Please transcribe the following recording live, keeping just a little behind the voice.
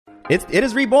It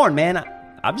is reborn, man.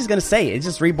 I'm just gonna say it. It's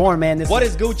just reborn, man. What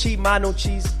is Gucci Mano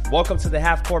Cheese? Welcome to the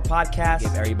Half Court Podcast.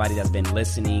 Give everybody that's been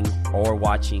listening or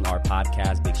watching our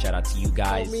podcast, big shout out to you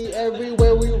guys. Me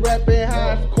everywhere we rapping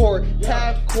half court,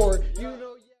 half court. You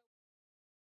know.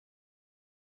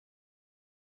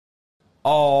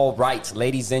 All right,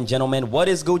 ladies and gentlemen, what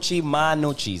is Gucci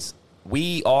Mano Cheese?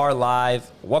 We are live.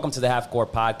 Welcome to the Half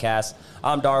Court Podcast.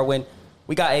 I'm Darwin.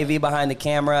 We got AV behind the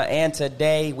camera, and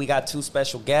today we got two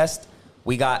special guests.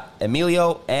 We got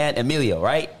Emilio and Emilio,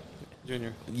 right?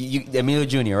 Junior. Emilio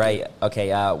Jr., right? Okay,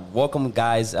 welcome,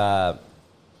 guys. Kind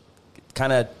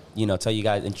of, tell you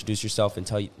guys, introduce yourself and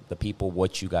tell the people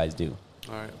what you guys do.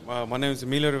 All right. Well, my name is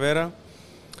Emilio Rivera.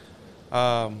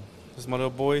 This is my little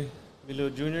boy, Emilio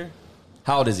Jr.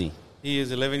 How old is he? He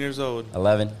is 11 years old.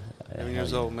 11? 11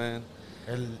 years old, man.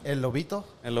 El Lobito?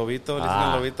 El Lobito. Listen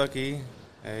to Lobito aquí.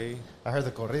 Hey. I heard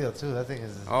the corrido, too. That thing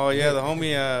is... Oh, yeah, the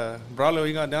homie, Braulio,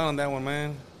 he got down on that one,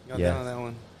 man. He got down on that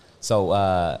one.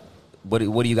 So, what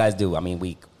do you guys do? I mean,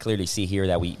 we clearly see here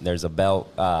that there's a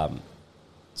belt.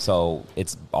 So,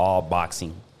 it's all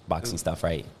boxing stuff,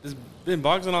 right? He's been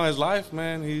boxing all his life,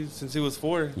 man. Since he was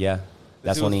 4. Yeah.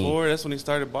 That's when he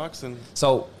started boxing.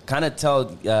 So, kind of tell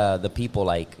the people,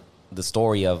 the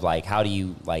story of, how do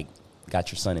you,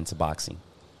 got your son into boxing?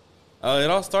 It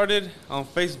all started on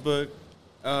Facebook.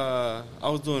 I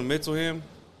was doing mitts with him,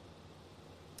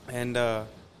 and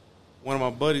one of my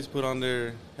buddies put on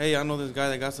there, hey, I know this guy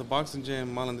that got some boxing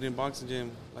gym, Malandrin Boxing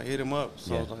Gym. Hit him up.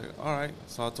 So I was like, all right.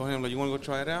 So I told him, you want to go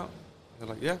try it out? They're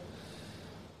like, yeah.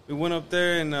 We went up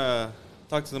there and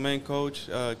talked to the main coach,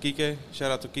 Kike.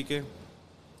 Shout out to Kike.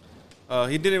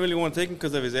 He didn't really want to take him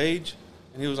because of his age,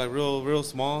 and he was real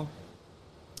small.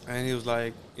 And he was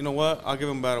like, you know what? I'll give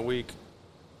him about a week.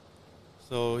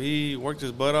 So he worked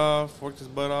his butt off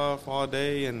all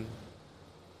day, and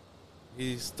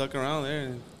he stuck around there.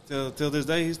 And till this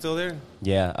day, he's still there.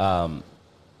 Yeah.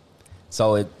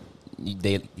 So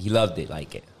he loved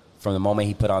it. From the moment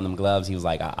he put on them gloves, he was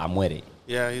like, I'm with it.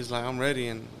 Yeah, he's like, I'm ready,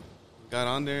 and got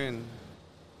on there and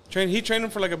trained. He trained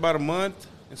him for about a month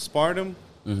and sparred him,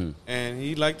 and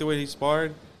he liked the way he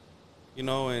sparred,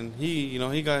 and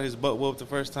he got his butt whooped the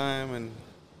first time and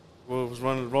was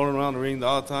rolling around the ring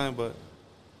all the time, but.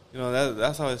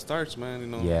 That's how it starts, man.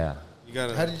 Yeah. You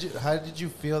gotta. How did you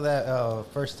feel that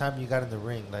first time you got in the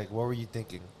ring? What were you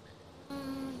thinking?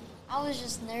 I was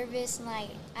just nervous and I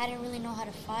didn't really know how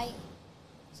to fight.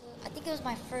 So I think it was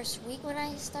my first week when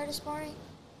I started sparring,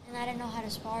 and I didn't know how to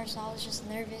spar, so I was just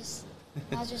nervous.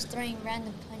 I was just throwing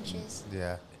random punches.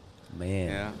 Yeah. Man.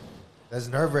 Yeah. That's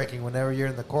nerve-wracking whenever you're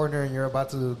in the corner and you're about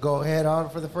to go head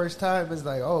on for the first time. It's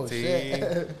like, oh,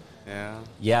 shit. Yeah.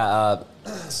 Yeah.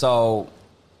 So.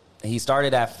 He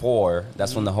started at 4.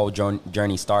 That's when the whole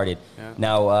journey started. Yeah.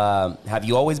 Now, have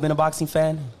you always been a boxing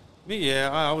fan? Me, yeah.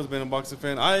 I always been a boxing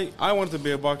fan. I wanted to be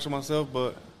a boxer myself,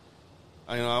 but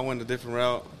I went a different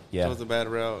route. Yeah. It was a bad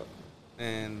route,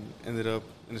 and ended up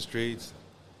in the streets.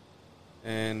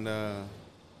 And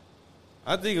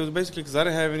I think it was basically because I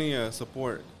didn't have any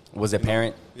support. Was it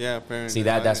parent? Yeah, parent. See,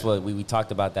 that's what we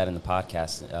talked about that in the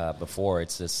podcast before.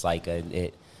 It's just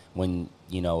when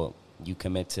you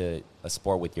commit to a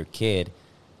sport with your kid,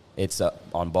 it's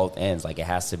on both ends. It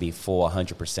has to be full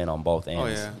 100% on both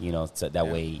ends. Oh, yeah. So that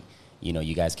way,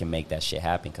 you guys can make that shit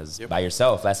happen. Because by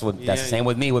yourself, that's the same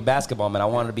with me with basketball. Man, I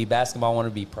wanted to be basketball, I wanted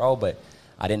to be pro, but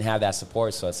I didn't have that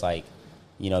support. So it's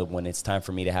when it's time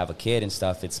for me to have a kid and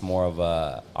stuff, it's more of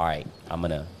all right, I'm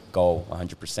gonna go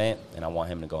 100%, and I want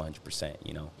him to go 100%.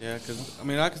 Yeah, because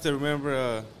I can still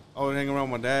remember. I would hang around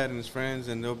with my dad and his friends,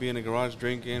 and they'll be in the garage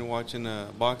drinking, watching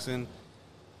boxing.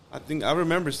 I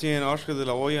remember seeing Oscar de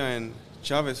la Hoya and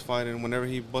Chavez fighting whenever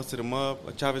he busted him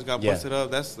up. Chavez got busted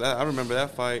up. I remember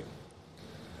that fight.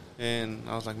 And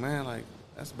I was like, man,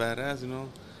 that's badass,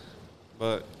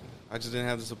 But I just didn't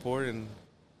have the support, and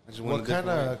I just went a different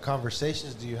way. What kind of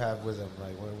conversations do you have with him?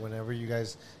 Whenever you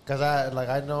guys... Because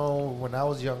I know when I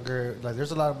was younger,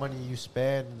 there's a lot of money you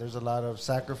spend. There's a lot of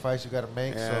sacrifice you got to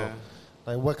make. Yeah.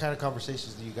 So, what kind of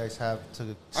conversations do you guys have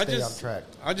to stay on track?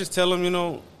 I just tell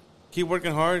them, keep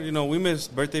working hard. We miss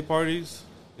birthday parties,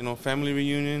 family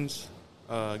reunions,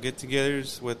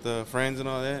 get-togethers with friends and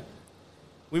all that.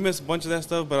 We miss a bunch of that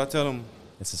stuff, but I tell them...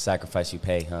 It's a sacrifice you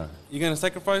pay, huh? You're going to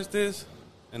sacrifice this,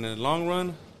 and in the long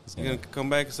run, you're going to come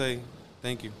back and say,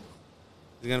 thank you.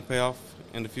 It's going to pay off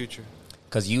in the future.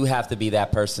 Because you have to be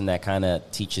that person that kind of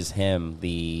teaches him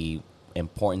the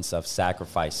importance of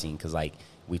sacrificing. Because,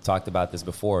 we've talked about this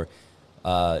before.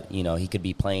 He could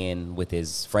be playing with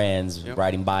his friends,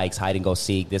 riding bikes, hide and go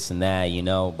seek, this and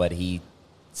that, but he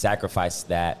sacrificed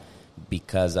that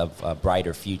because of a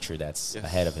brighter future that's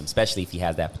ahead of him, especially if he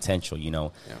has that potential. You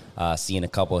know, seeing a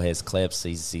couple of his clips,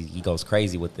 he goes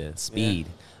crazy with the speed.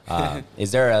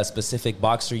 Is there a specific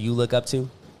boxer you look up to?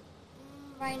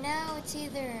 Right now, it's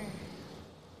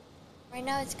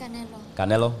Canelo.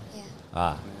 Canelo?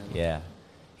 Yeah. Yeah.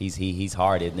 He's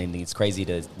hard, and it's crazy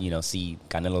to see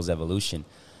Canelo's evolution.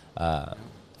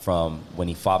 From when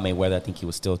he fought Mayweather, I think he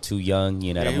was still too young.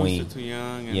 He was still too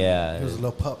young. He was a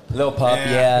little pup.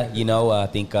 Yeah. I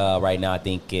think right now,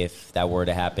 if that were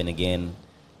to happen again,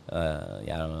 I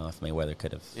don't know if Mayweather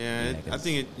could have. Yeah, I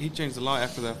think he changed a lot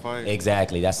after that fight.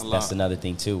 Exactly. That's another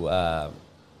thing too.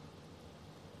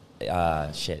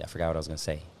 Shit, I forgot what I was gonna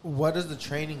say. What does the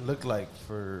training look like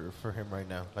for him right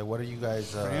now? Like, what are you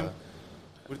guys? For him?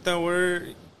 What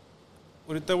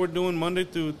we're doing Monday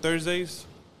through Thursdays,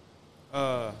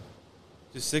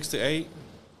 just 6 to 8.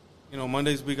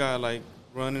 Mondays we got like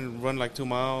run like 2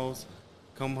 miles,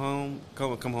 come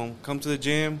to the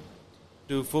gym,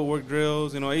 do footwork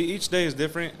drills. Each day is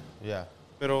different. Yeah.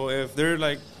 But if they're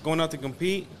like going out to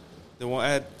compete, they will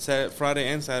add Friday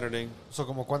and Saturday. So,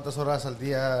 como cuántas horas al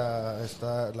día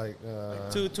está like?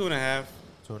 Two and a half.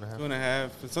 2.5.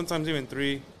 2.5. Sometimes even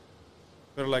 3.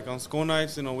 But like on school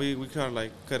nights, we kind of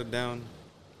like cut it down.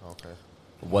 Okay.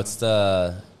 What's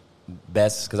the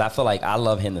best? Because I feel like I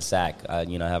love hitting the sack. I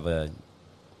have a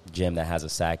gym that has a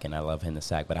sack, and I love hitting the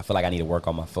sack. But I feel like I need to work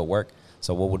on my footwork.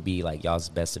 So what would be like y'all's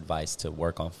best advice to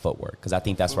work on footwork? Because I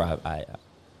think that's where I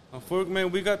on footwork,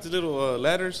 man, we got the little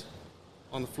ladders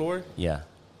on the floor. Yeah.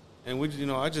 And we,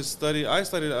 I studied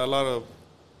a lot of,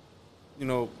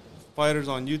 fighters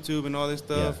on YouTube and all this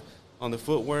stuff on the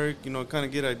footwork. Kind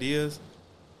of get ideas,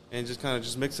 and just kind of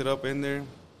just mix it up in there.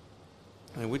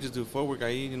 And we just do footwork.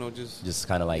 Just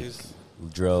kind of like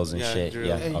drills and shit. Drills.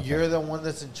 Yeah. And Okay. you're the one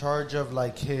that's in charge of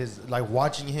like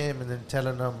watching him and then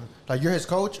telling him like you're his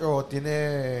coach or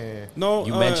tiene. No,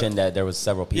 You mentioned that there was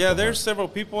several people. Yeah, there's several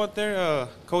people out there.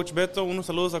 Coach Beto, unos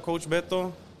saludos a Coach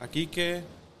Beto, a Quique,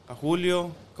 a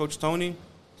Julio, Coach Tony.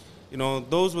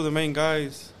 Those were the main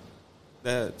guys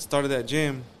that started that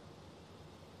gym.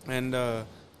 And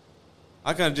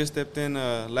I kind of just stepped in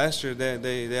last year.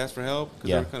 They asked for help because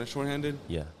they were kind of shorthanded.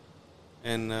 Yeah.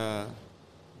 And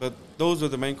but those are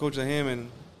the main coaches of him. And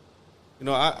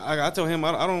I tell him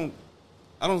I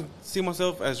don't see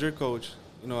myself as your coach.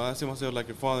 I see myself like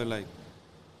your father. Like,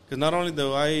 because not only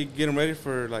do I get him ready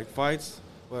for like fights,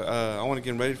 but I want to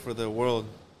get him ready for the world.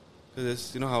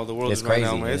 Because it's how the world It's is crazy.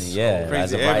 right now, man. It's crazy crazy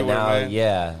as of right now. man.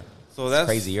 Yeah. So that's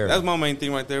crazier. That's my main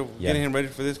thing right there. Getting him ready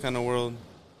for this kind of world.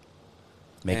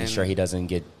 Making sure he doesn't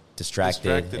get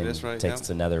distracted and that's right, takes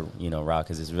another route,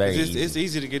 because it's very easy. It's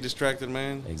easy to get distracted,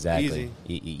 man. Exactly.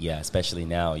 Yeah, especially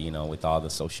now, with all the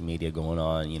social media going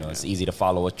on, it's easy to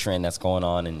follow a trend that's going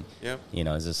on, and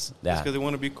it's just that. Because they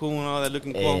want to be cool and all that,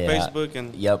 looking cool on Facebook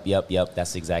and. Yep.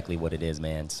 That's exactly what it is,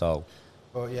 man. So.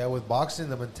 Well, yeah, with boxing,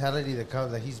 the mentality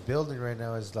that he's building right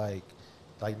now is like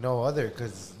no other,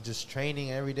 because just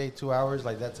training every day 2 hours,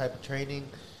 like that type of training.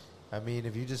 I mean,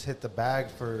 if you just hit the bag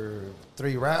for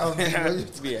 3 rounds,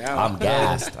 I'm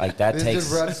gassed. Like that this takes.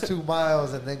 just runs 2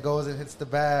 miles and then goes and hits the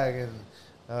bag.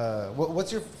 And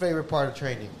what's your favorite part of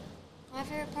training? My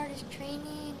favorite part of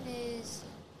training is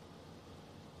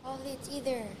probably it's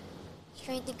either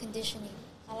strength and conditioning.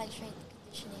 I like strength and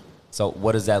conditioning. So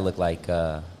what does that look like?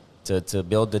 To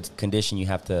build the condition, you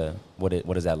have to. What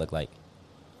does that look like?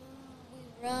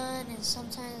 We run, and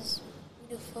sometimes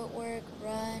we do footwork,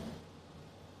 run.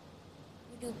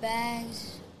 We do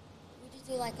bags. We just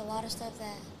do like a lot of stuff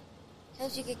that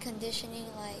helps you get conditioning.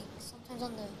 Like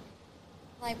sometimes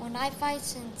when I fight,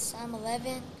 since I'm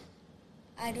 11,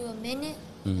 I do a minute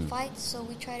fight. So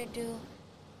we try to do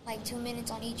like 2 minutes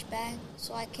on each bag,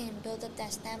 so I can build up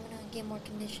that stamina and get more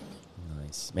conditioning.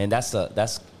 Nice, man. That's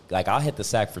like I'll hit the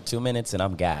sack for 2 minutes and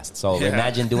I'm gassed. So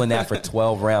imagine doing that for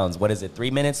 12 rounds. What is it? 3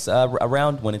 minutes a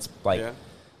round when it's like,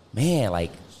 man,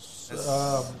 like.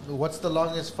 What's the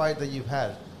longest fight that you've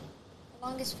had?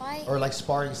 Longest fight? Or like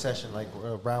sparring session, like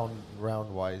round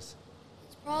wise?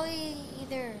 It's probably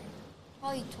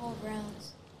 12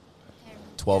 rounds.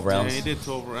 12 rounds? Yeah, he did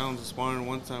 12 rounds of sparring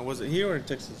one time. Was it here or in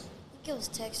Texas? I think it was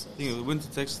Texas. I think we went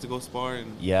to Texas to go spar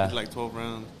and did like 12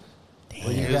 rounds.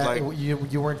 Well,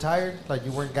 you weren't tired? Like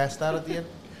you weren't gassed out at the end?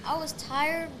 I was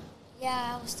tired.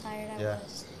 Yeah, I was tired. I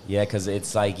was. Yeah, because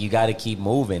it's like you got to keep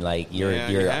moving. Like you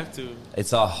have to.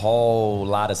 It's a whole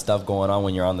lot of stuff going on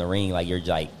when you're on the ring. Like you're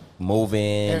like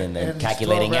moving and then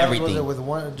calculating everything. Was it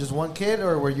with just one kid,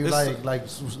 or were you like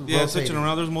switching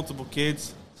around? There's multiple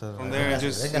kids from there, and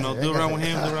just do around with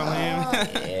him, do around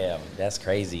with him. Yeah, that's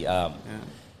crazy.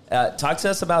 Talk to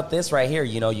us about this right here.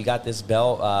 You got this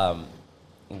belt.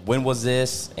 when was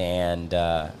this, and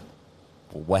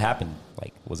what happened?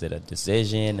 Like, was it a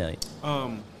decision?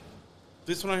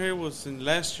 This one right here was in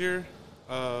last year,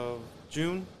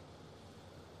 June.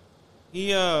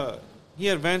 He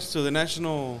advanced to the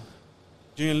national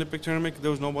junior Olympic tournament.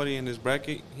 There was nobody in his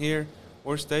bracket here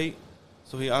or state,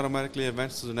 so he automatically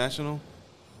advanced to the national.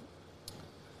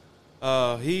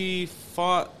 He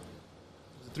fought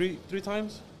three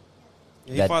times.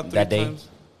 Yeah, he fought three that day? times.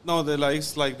 No,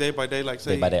 it's like day by day. Like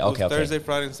say Day by day. it was Okay, okay. Thursday,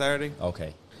 Friday, and Saturday.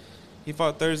 Okay. He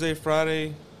fought Thursday,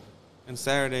 Friday, and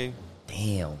Saturday.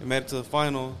 Damn. He made it to the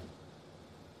final,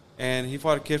 and he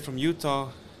fought a kid from Utah.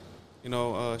 You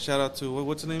know, shout out to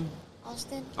what's his name?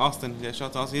 Austin. Yeah, shout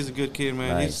out to Austin. He's a good kid,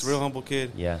 man. Nice. He's a real humble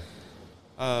kid. Yeah.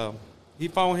 He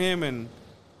fought with him, and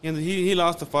he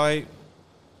lost the fight.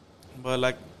 But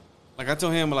like I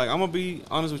told him, like, I'm gonna be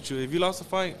honest with you. If you lost the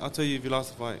fight, I'll tell you if you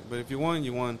lost the fight. But if you won,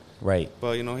 you won. Right.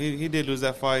 But you know, he did lose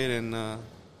that fight, and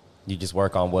You just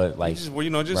work on what, like, just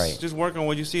right. just work on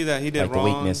what you see that he did like wrong,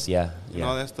 the weakness, yeah. and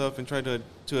all that stuff, and try to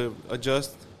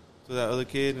adjust to that other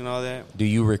kid and all that. Do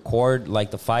you record, like,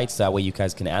 the fights? That way you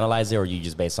guys can analyze it, or you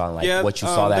just based on, like, what you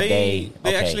saw that day? They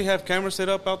Okay. actually have cameras set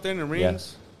up out there in the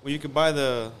rings where you can buy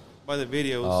the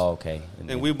videos. Oh, okay.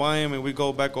 And we buy them and we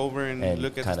go back over and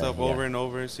look at the kinda, stuff yeah. over and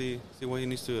over and see what he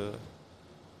needs to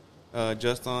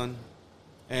adjust on.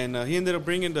 And he ended up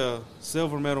bringing the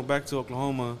silver medal back to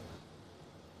Oklahoma.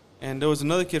 And there was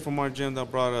another kid from our gym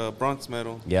that brought a bronze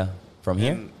medal. Yeah. From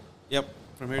here? And, yep,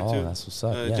 from here Oh, too. that's what's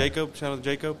up, yeah. Jacob, shout out to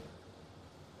Jacob.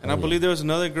 And Oh, I believe yeah. there was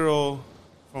another girl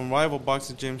from rival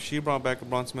boxing gym. She brought back a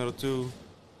bronze medal too.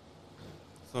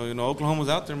 So, you know, Oklahoma's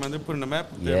out there, man. They're putting the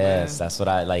map up there, man. Yes, that's what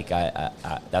I like. I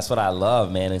that's what I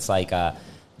love, man. It's like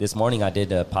this morning I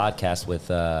did a podcast with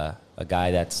a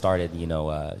guy that started. You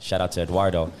know, shout out to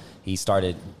Eduardo. He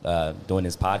started doing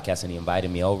his podcast, and he invited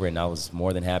me over, and I was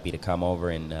more than happy to come over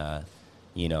and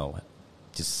you know,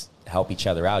 just help each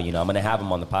other out. You know, I'm gonna have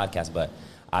him on the podcast, but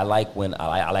I like when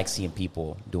I like seeing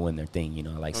people doing their thing. You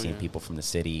know, I like seeing people from the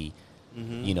city,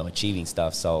 you know, achieving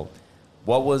stuff. So,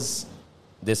 what was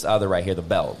this other right here, the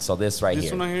belt? So this right This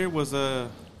here. one right here was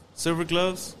Silver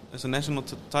Gloves. It's a national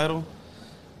title.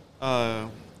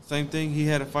 Same thing. He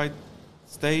had to fight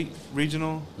state,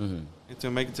 regional, and to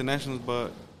make it to nationals,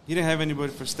 but he didn't have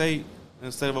anybody for state in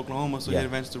the state of Oklahoma, so he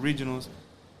advanced to regionals.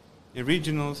 In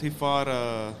regionals, he fought,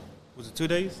 was it 2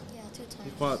 days? Yeah, 2 times. He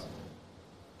fought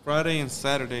Friday and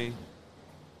Saturday,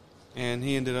 and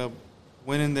he ended up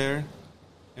winning there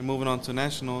and moving on to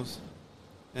nationals.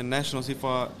 In nationals, he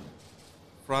fought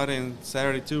Friday and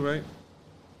Saturday too, right?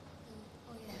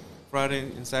 Oh, yeah. Friday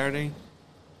and Saturday.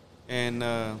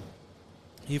 And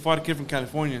he fought a kid from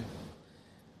California.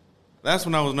 That's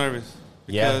when I was nervous.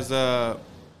 Because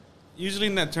usually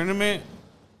in that tournament,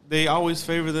 they always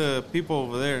favor the people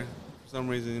over there for some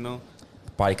reason, you know.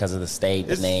 Probably because of the state,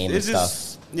 the name and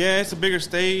stuff. Yeah, it's a bigger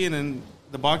state, and then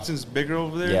the boxing's bigger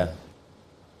over there. Yeah.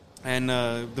 And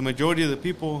the majority of the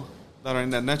people that are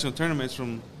in that national tournament is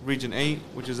from Region 8,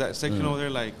 which is that section over there,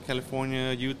 like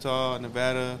California, Utah,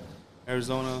 Nevada,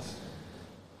 Arizona.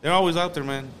 They're always out there,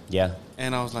 man. Yeah.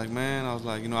 And I was like,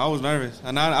 you know, I was nervous.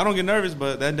 And I don't get nervous,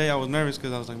 but that day I was nervous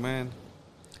because I was like, man.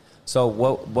 So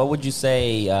what would you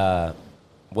say,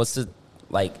 what's the,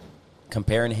 like,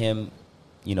 comparing him,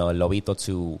 you know, Lobito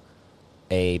to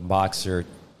a boxer,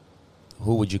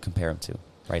 who would you compare him to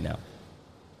right now?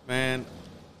 Man,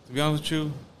 to be honest with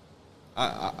you,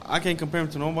 I can't compare him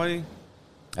to nobody.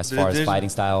 As far as fighting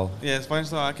style? Yeah, his fighting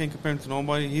style, I can't compare him to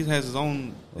nobody. He has his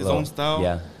own style.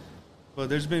 Yeah. But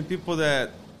there's been people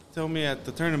that tell me at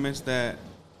the tournaments that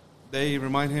they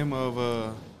remind him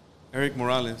of Eric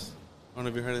Morales. I don't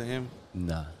know if you heard of him.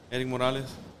 Nah. Eric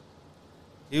Morales.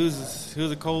 He was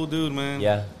a cold dude, man.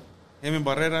 Yeah. Him and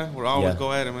Barrera would always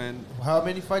go at it, man. How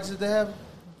many fights did they have?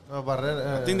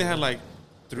 Barrera, I think they had like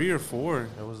 3 or 4.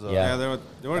 It was, Yeah.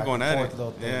 They were going at it.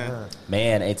 Yeah.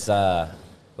 Man, it's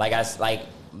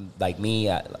like me.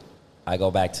 I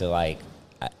go back to like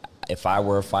if I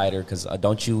were a fighter, because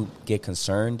don't you get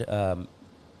concerned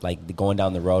like going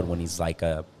down the road when he's like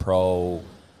a pro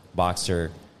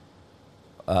boxer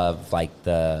of like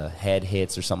the head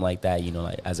hits or something like that, you know,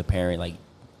 like as a parent, like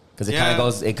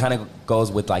because it kind of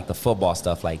goes with like the football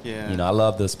stuff, like you know, I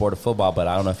love the sport of football, but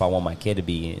I don't know if I want my kid to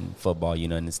be in football, you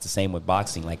know. And it's the same with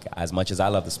boxing. Like as much as I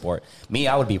love the sport,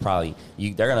 I would be probably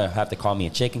they're gonna have to call me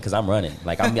a chicken because I'm running,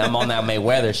 like I'm on that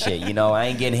Mayweather shit, you know. I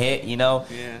ain't getting hit, you know.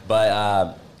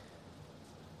 But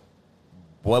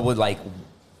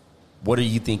what do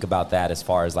you think about that as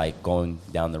far as like going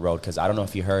down the road? Because I don't know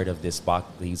if you heard of this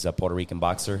he's a Puerto Rican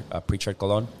boxer, Pritchard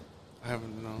Colon. I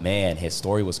haven't known. Man, his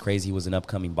story was crazy. He was an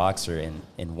upcoming boxer, and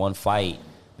in one fight,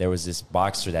 there was this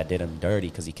boxer that did him dirty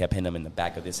because he kept hitting him in the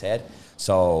back of his head.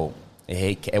 So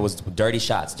it was dirty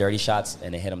shots,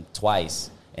 and it hit him twice.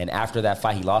 And after that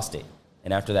fight, he lost it.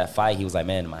 And after that fight, he was like,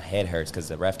 man, my head hurts because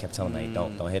the ref kept telling him, hey,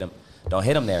 don't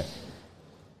hit him there.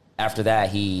 After that,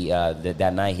 he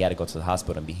that night he had to go to the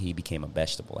hospital and he became a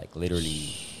vegetable, like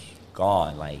literally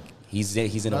gone. Like he's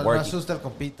in a work.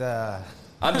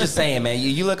 I'm just saying, man.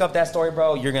 You look up that story,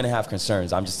 bro. You're gonna have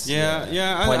concerns. I'm just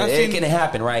it can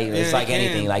happen, right? Yeah, it's like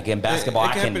anything. Like in basketball,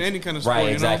 it can happen any kind of sport, right?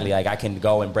 Exactly. You know? Like I can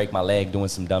go and break my leg doing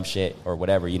some dumb shit or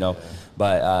whatever, you know.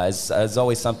 But it's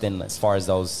always something as far as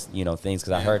those things.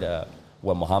 Because I heard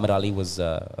Muhammad Ali was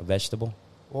a vegetable.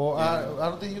 Well, I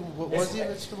don't think was he a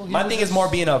vegetable. My thing is more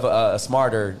being a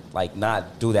smarter, like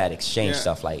not do that exchange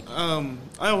stuff. Like I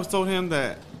always told him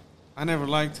that I never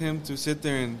liked him to sit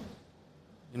there and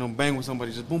bang with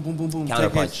somebody, just boom, boom, boom, boom.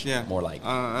 Counterpunch, yeah. More like.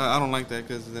 I don't like that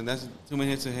because then that's too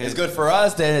many hits ahead. It's good for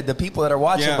us, the people that are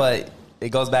watching, but it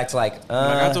goes back to like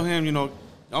I told him,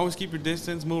 always keep your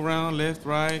distance, move around, left,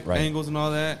 right, angles and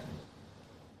all that.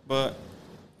 But,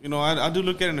 I do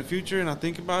look at it in the future and I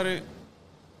think about it.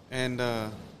 And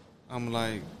I'm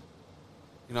like,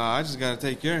 I just got to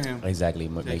take care of him. Exactly.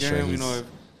 Make sure him,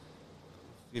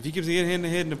 if he keeps getting hit in the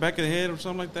head, in the back of the head or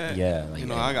something like that,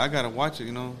 I got to watch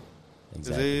it,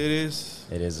 Exactly. It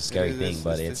is a scary thing,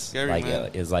 but it's scary, like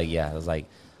man. it's like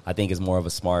I think it's more of a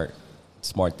smart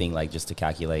thing, like just to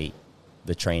calculate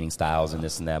the training styles and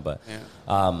this and that. But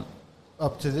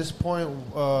up to this point,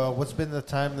 what's been the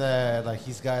time that like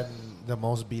he's gotten the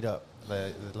most beat up,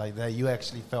 like that you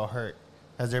actually felt hurt?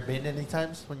 Has there been any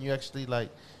times when you actually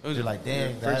you're like,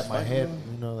 dang, that my head,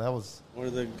 that was. Or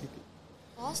the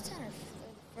Boston or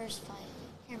the first fight?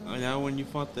 I can't remember. Yeah, when you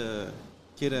fought the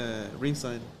kid at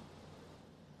ringside.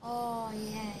 Oh,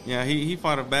 yeah. Yeah, he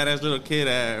fought a badass little kid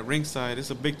at ringside. It's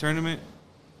a big tournament.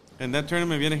 And that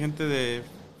tournament viene gente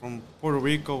from Puerto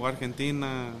Rico,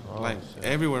 Argentina,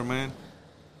 everywhere, man.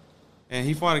 And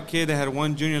he fought a kid that had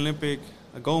won Junior Olympic,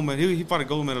 a gold medal. He fought a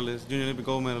gold medalist, Junior Olympic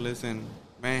gold medalist. And,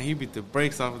 man, he beat the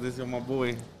brakes off of this, my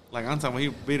boy. Like, I'm talking about,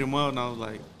 he beat him up, and I was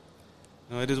like,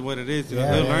 it is what it is.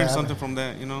 They'll learn something from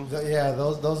that,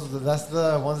 That's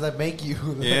the ones that make you.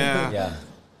 Yeah.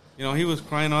 He was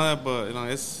crying all that, but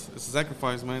it's a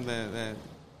sacrifice, man. That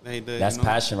he did. That's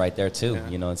passion right there too.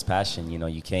 Yeah. It's passion.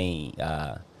 You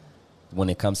can't. When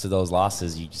it comes to those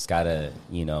losses, you just gotta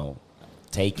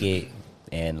take it,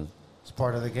 and it's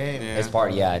part of the game. It's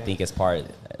part. Yeah, I think it's part.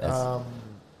 Well,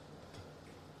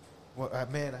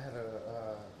 man, I had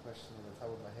a question on the top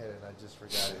of my head and I just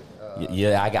forgot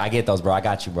it. I get those, bro. I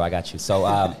got you.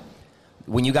 So,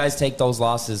 when you guys take those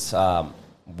losses,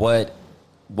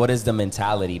 what is the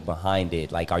mentality behind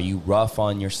it? Like, are you rough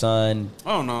on your son?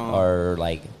 Oh no. Or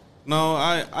like? No,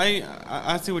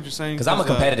 I see what you're saying. Because I'm a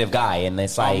competitive guy, and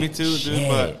it's like, me too,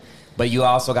 dude. But you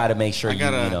also got to make sure I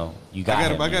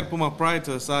gotta put my pride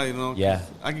to the side, Yeah.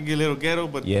 I can get a little ghetto,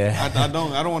 but I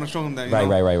don't want to show him that.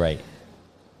 Right.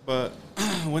 But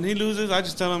when he loses, I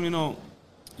just tell him,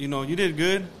 you did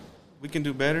good. We can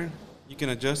do better. You can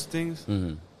adjust things.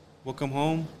 Mm-hmm. We'll come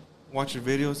home, watch your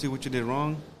video, see what you did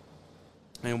wrong,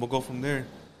 and we'll go from there.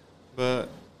 But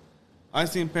I've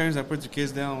seen parents that put their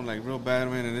kids down like real bad,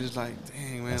 man, and they're just like,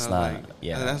 dang, man. That's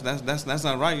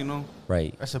not right,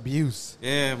 Right. That's abuse.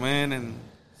 Yeah, man, and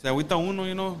se agüita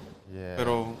uno, Yeah.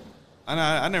 Pero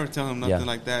I never tell him nothing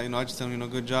like that, I just tell him,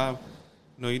 good job.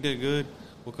 You did good.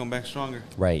 We'll come back stronger.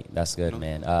 Right. That's good,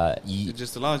 man. It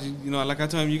just allows you, like I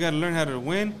tell him, you got to learn how to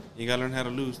win. You got to learn how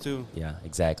to lose, too. Yeah,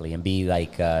 exactly. And be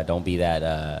like, don't be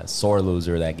that sore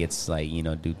loser that gets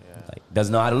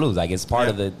doesn't know how to lose. Like, it's part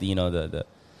of the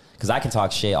because I can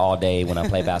talk shit all day when I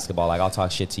play basketball. Like, I'll talk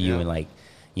shit to you and like,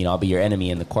 I'll be your enemy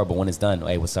in the court. But when it's done,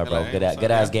 hey, what's up, bro? Good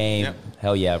ass game. Yep.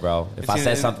 Hell yeah, bro. If I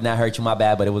said something that hurt you, my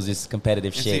bad. But it was just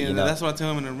competitive shit. That's what I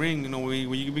tell him in the ring.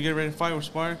 When you get ready to fight or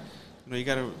spar,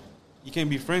 you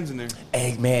can't be friends in there.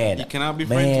 Hey, man. You cannot be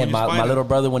friends when you're my little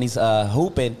brother, when he's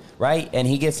hooping, right? And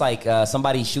he gets like,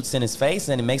 somebody shoots in his face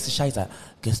and it makes a shot. He's like,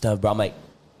 good stuff, bro. I'm like,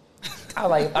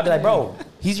 I'll be like, bro,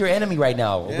 he's your enemy right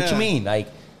now. Yeah. What you mean? Like,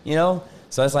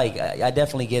 So it's like, I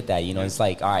definitely get that. It's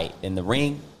like, all right, in the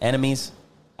ring, enemies.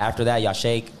 After that, y'all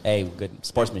shake. Hey, good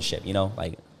sportsmanship,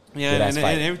 like. Yeah, and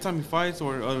every time he fights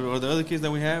or the other kids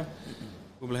that we have,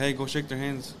 we'll be like, hey, go shake their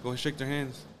hands. Go shake their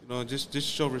hands. Just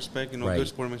show respect, right. Good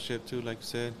sportsmanship too, like you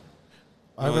said.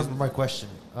 I remember my question.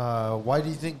 Why do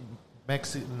you think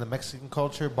in the Mexican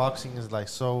culture, boxing is like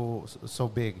so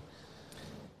big?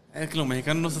 Es que los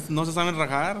mexicanos no se saben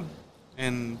rajar,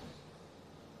 and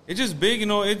it's just big,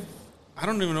 I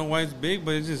don't even know why it's big,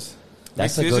 but it's just.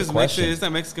 That's a good question. It's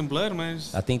that Mexican blood, man.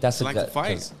 I think that's a good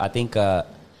fight. I think.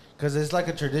 Because it's like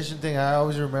a tradition thing. I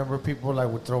always remember people like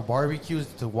would throw barbecues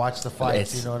to watch the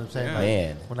fights. You know what I'm saying? Yeah. Like,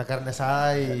 Man. una carne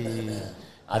asada y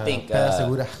I think peda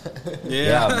segura.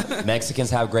 yeah, Mexicans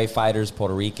have great fighters,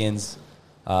 Puerto Ricans.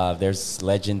 There's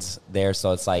legends there,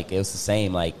 so it's like it was the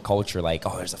same like culture. Like,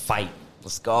 oh, there's a fight.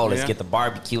 Let's go. Let's get the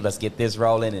barbecue. Let's get this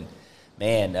rolling. And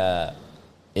man,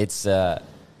 it's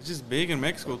just big in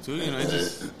Mexico too. You know,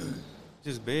 it's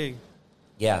just big.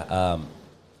 yeah.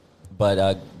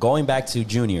 But going back to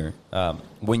Junior,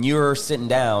 when you're sitting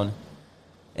down,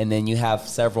 and then you have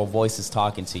several voices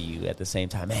talking to you at the same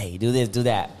time. Hey, do this, do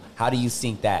that. How do you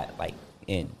sync that like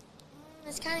in?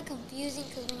 It's kind of confusing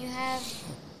because when you have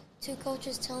two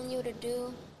coaches telling you what to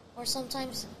do, or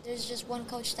sometimes there's just one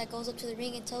coach that goes up to the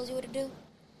ring and tells you what to do.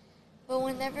 But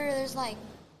whenever there's like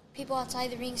people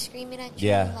outside the ring screaming at you,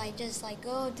 Yeah. like just like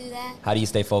go do that. How do you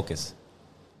stay focused?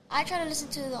 I try to listen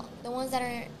to the ones that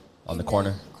are On in the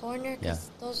corner? Corner, Yeah. because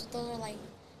those are like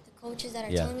the coaches that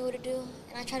are Yeah. telling you what to do,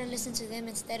 and I try to listen to them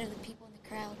instead of the people in the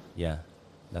crowd. Yeah,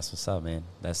 that's what's up, man.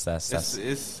 That's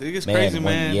It gets man, crazy, when-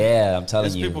 man. yeah, I'm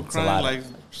telling There's you, people it's a lot crying, of-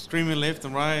 like screaming left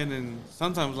and right, and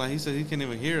sometimes, like he said, he can't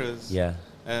even hear us. Yeah.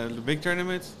 The big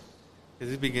tournaments,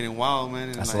 because it be getting wild, man.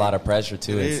 And That's like, a lot of pressure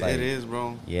too. It It's is, like, it is,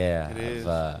 bro. Yeah, It is.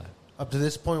 Up to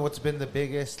this point, what's been the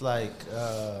biggest like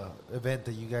event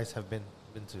that you guys have been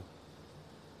to?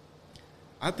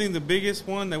 I think the biggest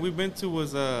one that we've been to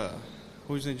was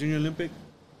who's in Junior Olympic.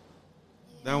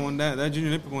 That one, that Junior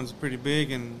Olympic one's pretty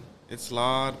big, and it's a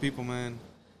lot of people, man.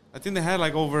 I think they had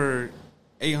like over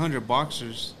 800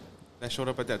 boxers that showed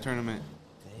up at that tournament.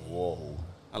 whoa,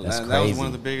 That that's was crazy. one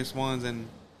of the biggest ones, and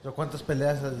So, ¿cuántas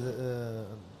peleas?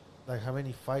 Like, how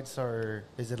many fights are?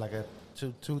 Is it like a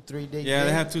 3 day? yeah,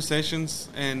 they have 2 sessions,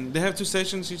 and they have 2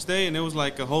 sessions each day, and it was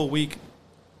like a whole week,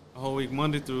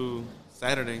 Monday through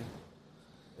Saturday.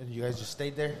 And you guys just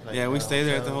stayed there? Like, Yeah, we stayed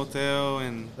there at the hotels? hotel,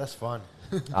 and That's fun.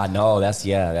 I know that's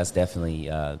definitely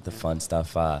the fun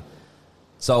stuff.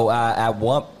 So at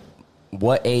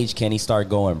what age can he start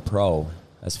going pro?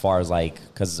 As far as like,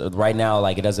 because right now,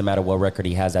 like it doesn't matter what record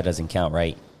he has, that doesn't count,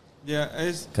 right? yeah,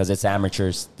 it's Because it's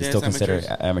amateurs. They Yeah, still it's consider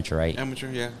amateurs. amateur, right? amateur,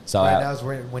 yeah. So Right now is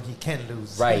when he can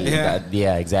lose. right, Yeah.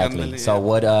 yeah, exactly. Definitely, So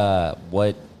yeah.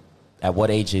 what at what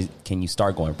age can you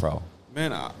start going pro?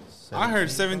 Man, I heard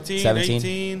 17, 17?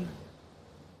 18,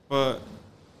 but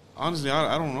honestly,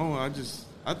 I don't know.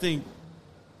 I think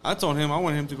I told him I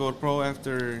want him to go pro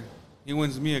after he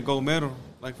wins me a gold medal,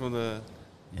 like from the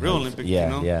real Olympics. Yeah, you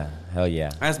know? yeah, hell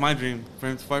yeah. That's my dream, for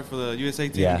him to fight for the USA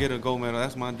team Yeah. and get a gold medal.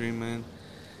 That's my dream, man.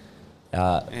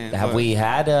 Have we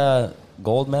had a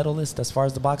gold medalist as far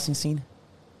as the boxing scene?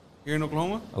 Here in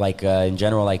Oklahoma? Like in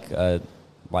general, like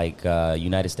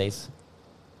United States,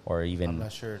 or even. I'm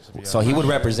not sure. To be So he honest. would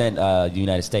represent the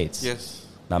United States. Yes.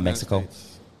 Not United Mexico? States.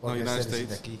 No, Porque United ese es States.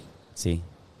 de aquí. See,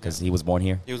 because he was born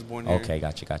here. He was born here. Okay,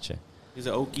 gotcha. He's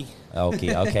an Okie.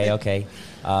 Okay.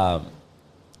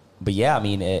 But yeah, I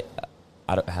mean,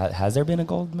 has there been a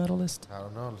gold medalist? I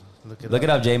don't know. Look it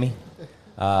up, Jamie.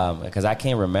 Because I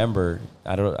can't remember.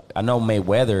 I know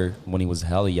Mayweather when he was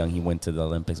hella young. He went to the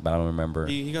Olympics, but I don't remember.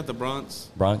 He got the bronze.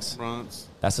 Bronx.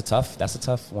 That's a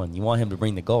tough one. You want him to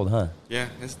bring the gold, huh? Yeah,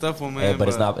 it's a tough one, Yeah, man. but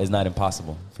it's not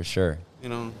impossible for sure. You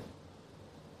know,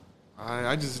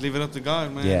 I just leave it up to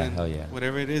God, man. Yeah, and hell yeah.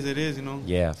 Whatever it is, you know.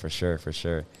 Yeah, for sure.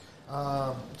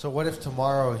 So what if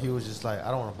tomorrow he was just like, I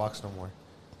don't want to box no more?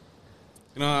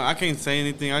 You know, I can't say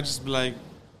anything. I just be like,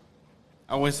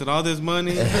 I wasted all this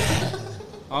money,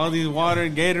 all these water,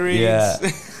 Gatorades. Yeah.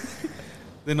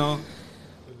 you know,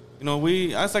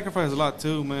 I sacrifice a lot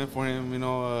too, man, for him. You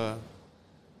know,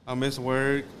 I miss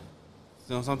work.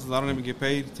 You know, sometimes I don't even get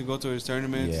paid to go to his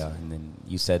tournaments. Yeah, and then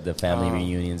you said the family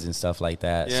reunions and stuff like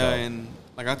that. Yeah, so. and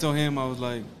like I told him, I was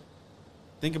like,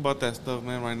 think about that stuff,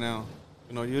 man, right now.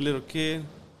 You know, you're a little kid,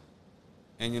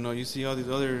 and, you know, you see all these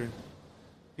other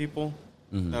people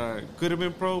that could have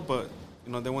been pro, but,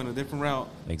 you know, they went a different route.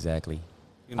 Exactly.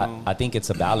 You know, I think it's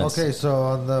a balance. Okay, so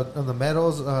on the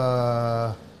medals,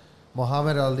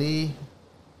 Muhammad Ali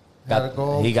had a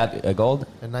gold He got a gold?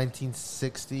 in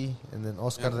 1960, and then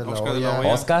Oscar de la Oscar de la Hoya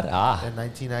Hoya. Oscar? Ah, in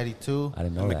 1992. I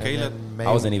didn't know And that. Michaela. And then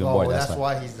I wasn't even born, That's that's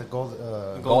why he's the gold,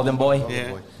 Golden boy? golden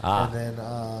Yeah. boy. Ah. And then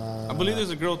I believe there's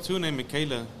a girl, too, named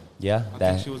Michaela. Yeah? I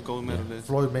That, think she was gold medalist.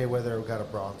 Floyd Mayweather got a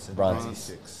bronze in Bronze.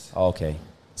 96. oh, okay.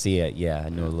 See, yeah, I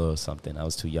knew a little something. I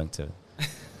was too young to.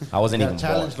 I wasn't You even got a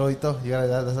challenge, born. Loito. You got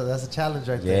that's a challenge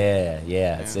right there.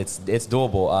 Yeah. It's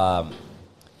doable.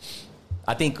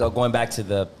 I think going back to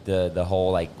the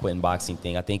whole like quitting boxing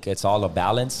thing, I think it's all a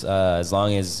balance. As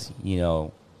long as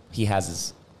he has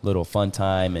his little fun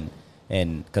time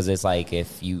and because it's like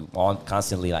if you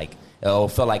constantly like it'll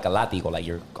feel like a latigo, like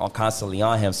you're constantly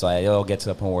on him. So it'll get to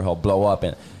the point where he'll blow up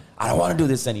and I don't want to do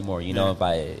this anymore. You know, if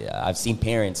I've seen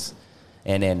parents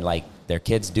and then like their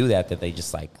kids do that they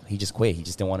just like, he just quit. He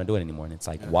just didn't want to do it anymore. And it's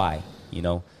like, why? You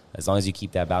know, as long as you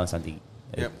keep that balance, I think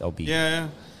it'll be. Yeah.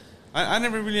 I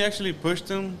never really actually pushed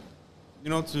him, you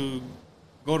know, to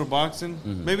go to boxing.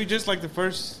 Mm-hmm. Maybe just like the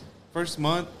first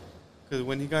month. Because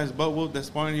when he got his butt whooped, that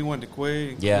sparring, he wanted to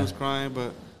quit. And he was crying.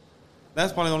 But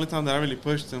that's probably the only time that I really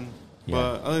pushed him. Yeah.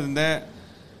 But other than that,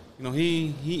 you know,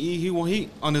 he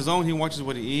on his own, he watches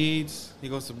what he eats. He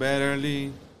goes to bed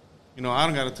early. You know, I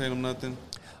don't got to tell him nothing.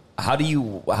 How do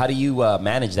you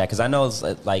manage that? Because I know it's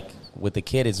like with the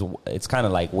kid, it's kind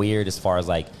of like weird as far as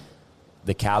like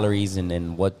the calories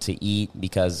and what to eat.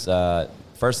 Because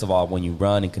first of all, when you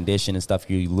run and condition and stuff,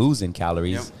 you're losing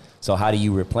calories. Yep. So how do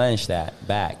you replenish that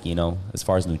back, you know, as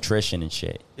far as nutrition and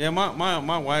shit? Yeah,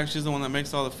 my wife, she's the one that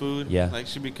makes all the food. Yeah. Like,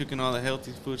 she be cooking all the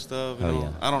healthy food stuff. You know?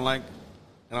 Yeah. I don't like,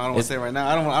 and I don't want to say it right now,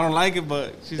 I don't like it,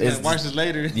 but she's going to watch this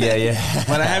later. Yeah.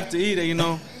 But I have to eat it, you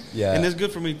know. Yeah. And it's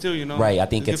good for me, too, you know. Right, I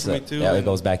think it's good for me, too. It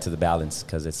goes back to the balance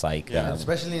because it's like.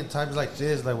 Especially in times like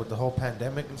this, like with the whole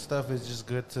pandemic and stuff, it's just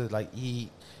good to like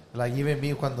eat. Like even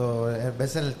me, cuando en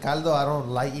vez en el caldo, I don't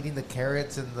like eating the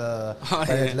carrots and the.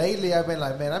 Lately, I've been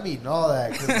like, man, I'm eating all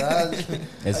that.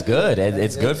 It's good.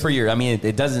 It's good for your. I mean,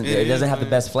 it doesn't have the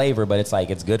best flavor, but it's like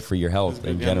it's good for your health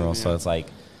in general. So it's like,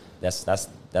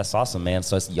 that's awesome, man.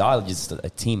 So it's y'all just a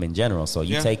team in general. So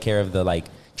you take care of the like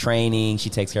training. She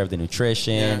takes care of the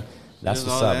nutrition. Yeah. That's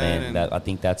what's up, man. I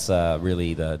think that's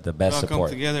really the best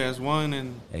support. Come together as one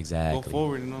and go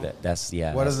forward. You know. That's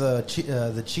What are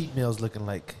the cheat meals looking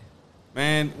like?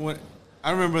 Man,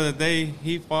 I remember the day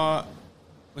he fought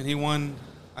when he won.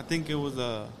 I think it was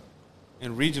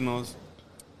in regionals.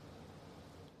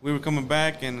 We were coming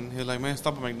back and he was like, "Man,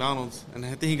 stop at McDonald's." And I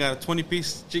think he got a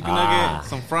 20-piece chicken nugget,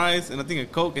 some fries, and I think a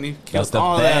Coke, and he killed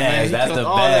all that, man. That's the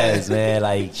best, man.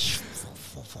 Like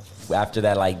after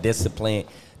that, like discipline.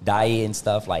 Diet and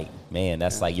stuff, like, man,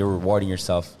 that's like you're rewarding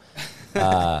yourself.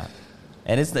 And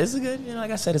it's a good, you know,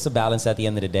 like I said, it's a balance at the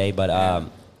end of the day. But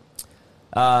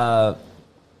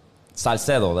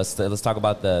Salcedo, let's talk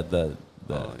about the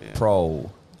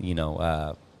pro, you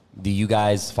know. Do you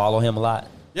guys follow him a lot?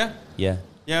 Yeah.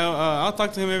 I'll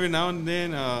talk to him every now and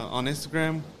then on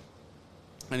Instagram,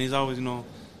 and he's always, you know,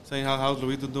 saying how's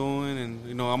Luito doing, and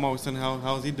you know, I'm always saying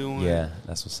how's he doing. Yeah,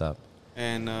 that's what's up.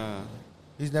 And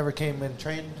he's never came and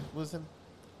trained with him?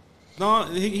 No,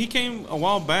 he came a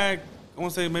while back. I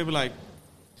want to say maybe like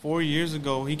 4 years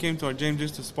ago. He came to our gym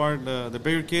just to spar the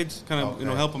bigger kids, kind of, you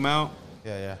know, help them out.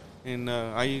 Yeah. And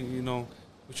you know,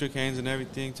 we shook hands and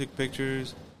everything, took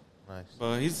pictures. Nice.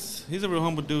 But he's a real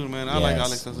humble dude, man. I like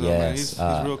Alex as well, man. He's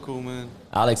real cool, man.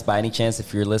 Alex, by any chance,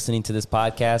 if you're listening to this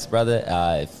podcast, brother,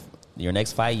 if your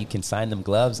next fight, you can sign them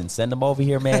gloves and send them over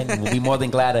here, man. We'll be more than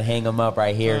glad to hang them up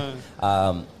right here.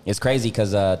 It's crazy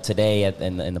because today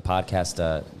in the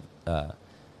podcast,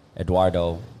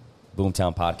 Eduardo,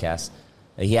 Boomtown podcast,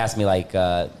 he asked me, like,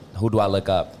 who do I look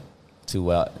up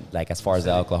to, like, as far as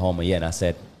the Oklahoma? Yeah, and I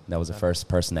said that was the first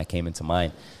person that came into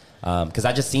mind. Because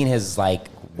I just seen his, like,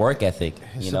 work ethic,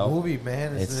 it's a movie,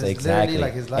 man. It's exactly.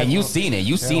 Like his life. And you've seen it.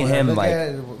 You've seen him,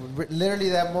 like... Literally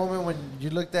that moment when you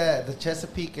looked at the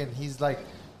Chesapeake and he's, like,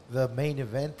 the main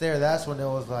event there, that's when it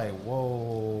was like,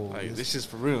 whoa. Like, this is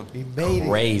for real. He made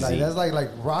Crazy. it. Like, that's like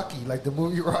Rocky, like the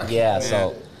movie Rocky. Yeah,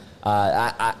 so...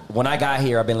 I when I got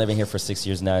here, I've been living here for 6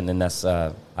 years now, and then that's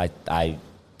I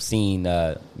seen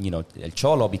you know, El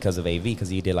Cholo because of AV, because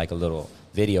he did like a little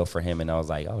video for him, and I was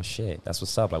like, oh shit, that's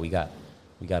what's up. Like we got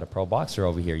a pro boxer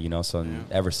over here, you know. So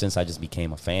ever since I just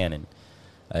became a fan, and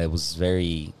it was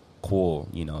very cool,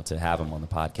 you know, to have him on the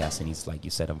podcast. And he's, like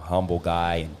you said, a humble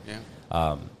guy,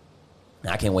 and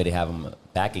I can't wait to have him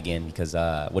back again because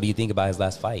what do you think about his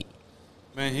last fight?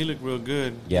 Man, he looked real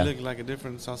good. Yeah. He looked like a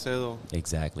different Salcedo.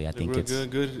 Exactly. I think real it's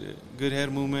good head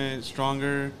movement,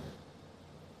 stronger.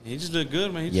 He just looked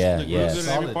good, man. He just looked real good in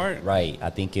every part. Right. I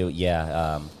think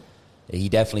he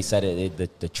definitely said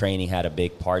it. The training had a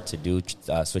big part to do,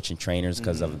 switching trainers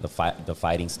because of the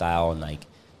fighting style, and like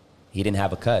he didn't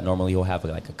have a cut. Normally he'll have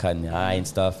like a cut in the eye and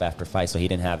stuff after fight, so he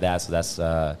didn't have that. So that's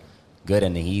good.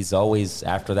 And he's always,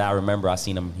 after that, I remember I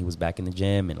seen him, he was back in the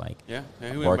gym and like he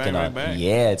went working back, on. right back.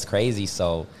 Yeah, it's crazy.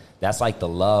 So that's like the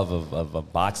love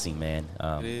of boxing, man.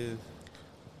 It is.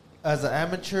 As an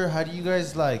amateur, how do you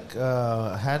guys like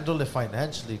handle it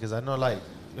financially? Because I know, like,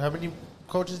 how many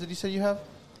coaches did you say you have?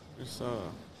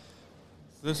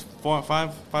 There's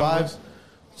five.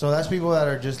 So that's people that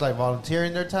are just like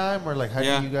volunteering their time, or like how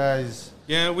do you guys?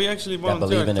 Yeah, we actually that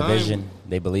volunteer. Believe in the vision.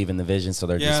 They believe in the vision, so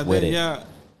they're just with it. Yeah,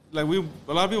 like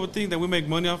a lot of people think that we make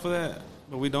money off of that,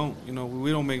 but we don't. You know,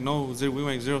 we don't make we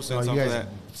make 0 cents you off of guys that.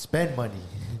 spend money.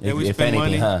 Yeah, we if spend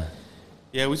anything, money. huh?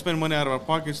 Yeah, we spend money out of our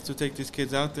pockets to take these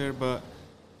kids out there, but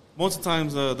most of the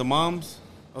times the moms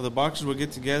of the boxers will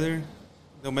get together.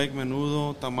 They'll make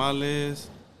menudo, tamales,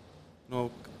 you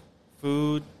know,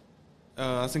 food,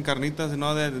 hacen carnitas and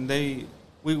all that, and we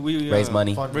Raise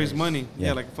money. Raise money,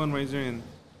 Yeah. like a fundraiser, and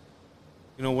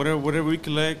you know whatever we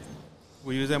collect,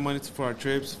 we use that money for our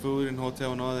trips, food, and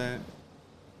hotel, and all that.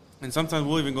 And sometimes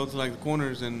we'll even go to like the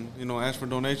corners and ask for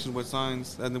donations with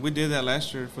signs. And we did that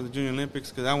last year for the Junior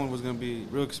Olympics because that one was going to be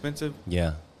real expensive.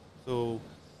 Yeah. So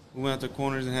we went out to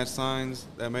corners and had signs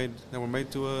that were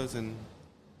made to us, and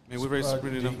we raised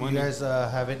pretty enough money. Do you guys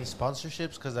have any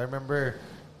sponsorships? Because I remember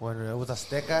when it was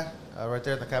Azteca, right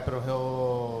there in the Capitol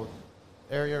Hill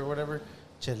area or whatever,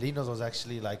 Chelinos was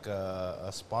actually like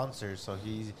a sponsor. So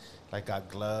he like got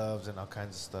gloves and all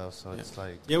kinds of stuff. So it's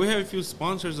like... Yeah, we have a few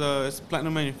sponsors. It's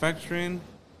Platinum Manufacturing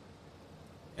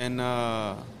and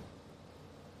Marro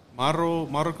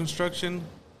Construction.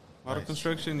 Nice.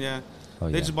 Construction, yeah. Oh,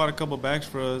 they just bought a couple bags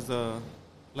for us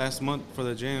last month for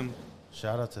the gym.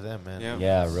 Shout out to them, man.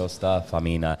 Yeah, real stuff. I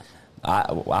mean, I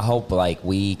hope like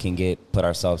we can put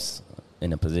ourselves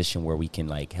in a position where we can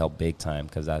like help big time,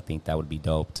 because I think that would be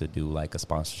dope to do like a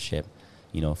sponsorship,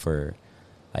 for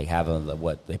like having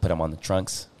what they put them on the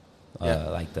trunks,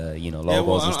 like the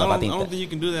logos and stuff. I don't think you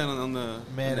can do that on the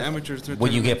amateurs.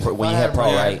 When you hit pro,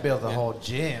 right? Build a whole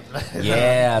gym.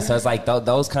 Yeah, so it's like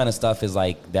those kind of stuff is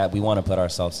like that. We want to put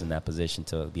ourselves in that position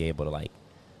to be able to like,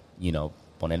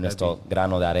 poner nuestro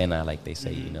grano de arena, like they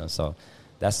say, So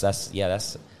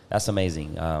that's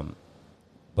amazing.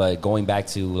 But going back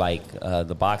to like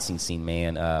the boxing scene,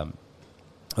 man,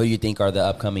 who do you think are the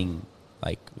upcoming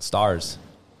like stars?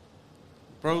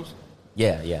 Pros?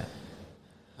 Yeah.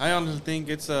 I honestly think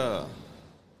it's I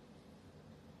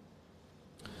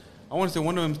want to say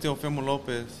one of them is still Teofimo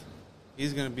Lopez.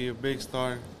 He's gonna be a big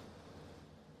star.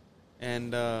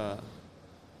 And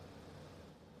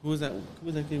who was that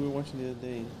kid we were watching the other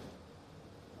day?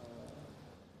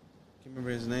 Can't remember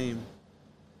his name.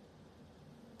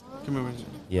 Can't remember his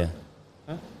name. Yeah.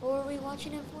 Huh? What were we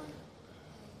watching it for?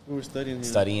 We were studying him.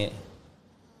 Studying it.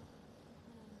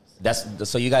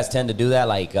 So you guys tend to do that,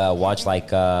 like watch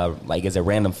like is it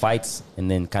random fights and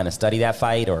then kind of study that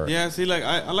fight, or? Yeah, see, like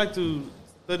I like to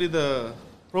study the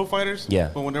pro fighters.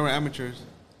 Yeah. But when they were amateurs.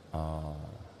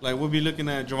 Like we'll be looking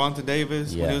at Gervonta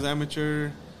Davis when he was amateur,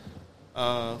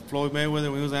 Floyd Mayweather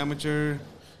when he was amateur.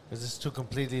 Because it's two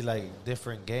completely like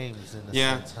different games in a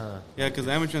sense, huh? Yeah, because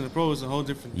the amateur and the pro is a whole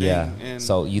different thing. Yeah. And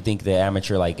so you think the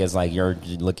amateur is like you're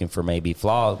looking for maybe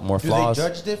more flaws? Do they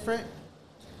judge different?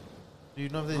 Do you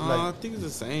know if they I think it's the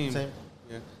same.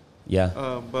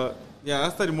 Yeah. But yeah, I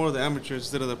study more of the amateurs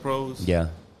instead of the pros. Yeah.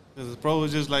 Because the pro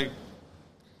is just like,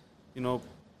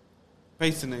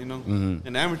 pacing it, Mm-hmm.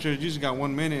 And the amateurs, you just got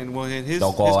 1 minute, and his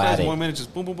Don't go class at it. 1 minute,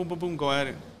 just boom, boom, boom, boom, boom, go at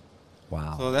it.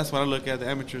 Wow. So that's what I look at, the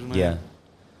amateurs, man. Yeah.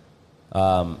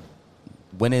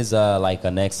 When is like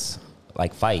a next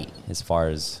like fight as far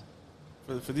as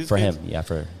for these for kids? him? Yeah,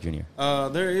 for Junior.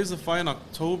 There is a fight in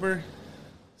October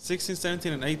 16th,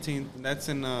 17th, and 18th. And that's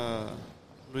in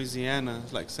Louisiana.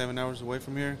 It's like 7 hours away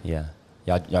from here. Yeah.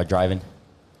 Y'all driving?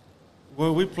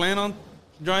 Well, we plan on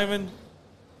driving,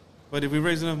 but if we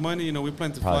raise enough money, we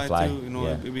plan to fly too.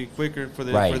 It'd be quicker for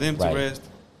them to rest.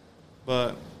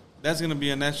 But that's gonna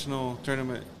be a national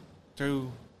tournament too.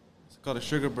 It's called a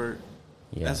Sugar Bird.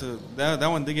 Yeah. That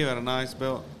one they give out a nice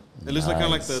belt. It looks like kind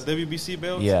of like the WBC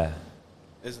belts. Yeah.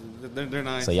 They're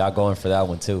nice. So y'all going for that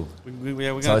one too? We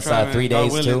gotta so it's try, 3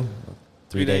 days too.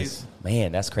 3 days.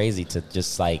 Man, that's crazy to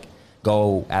just like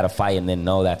go at a fight and then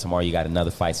know that tomorrow you got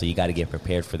another fight. So you got to get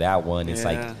prepared for that one. It's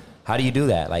like, how do you do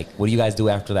that? Like, what do you guys do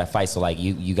after that fight? So like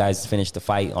you guys finish the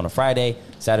fight on a Friday,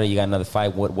 Saturday you got another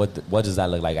fight. What does that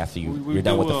look like after you're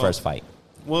done with the first fight?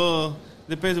 Well,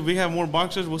 depends. If we have more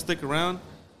boxers, we'll stick around.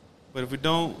 But if we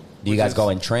don't, do you guys go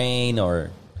and train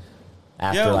or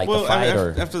after the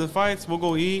fight? After the fights, we'll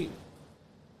go eat,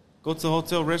 go to the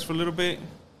hotel, rest for a little bit.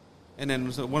 And then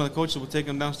one of the coaches will take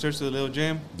them downstairs to the little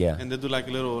gym. Yeah. And they'll do like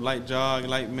a little light jog,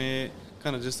 light mid,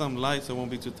 kind of just something light so it won't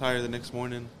be too tired the next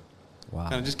morning. Wow.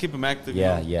 Kind of just keep them active.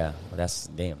 Yeah. Well, that's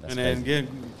and crazy.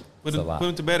 then put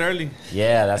them to bed early.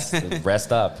 Yeah, that's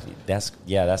rest up.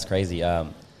 That's crazy.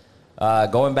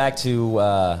 Going back to,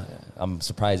 I'm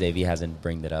surprised AV hasn't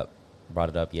brought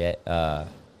it up yet.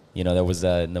 There was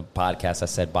in the podcast I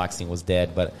said boxing was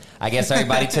dead, but I guess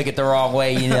everybody took it the wrong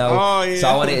way, Oh, yeah. So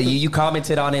I wanted you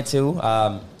commented on it too.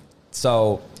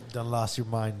 So done lost your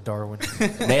mind, Darwin.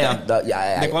 Man,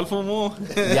 ¿De cuál fumó?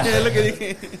 Yeah. Look at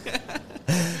it.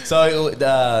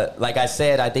 So, like I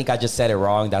said, I think I just said it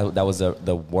wrong. That was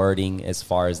the wording as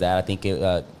far as that. I think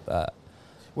it.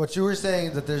 What you were saying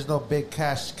is that there's no big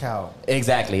cash cow.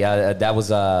 Exactly. That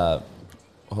was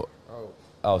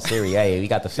Oh, Siri. Hey, we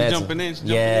got the feds. Jumping in.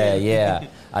 Yeah.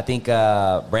 I think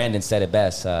Brandon said it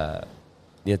best. The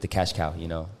cash cow.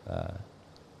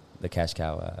 The cash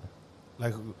cow.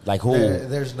 Like who?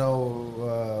 There's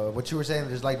no. What you were saying?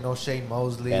 There's like no Shane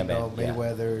Mosley, no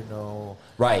Mayweather, no.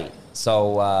 Right.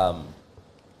 So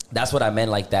that's what I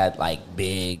meant. Like that. Like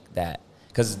big that.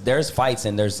 Because there's fights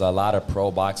and there's a lot of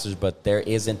pro boxers, but there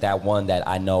isn't that one that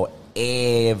I know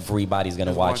everybody's going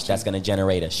to watch that's going to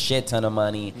generate a shit ton of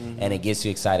money and it gets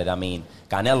you excited. I mean,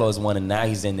 Canelo is one, and now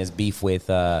he's in this beef with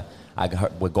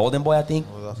Golden Boy, I think.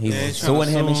 He's suing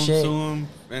him and shit. He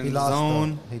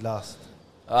lost. He lost.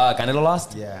 Canelo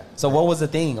lost? Yeah. So what was the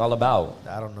thing all about?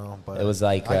 I don't know, but it was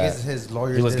like I guess his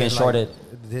lawyers. He was getting shorted.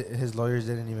 His lawyers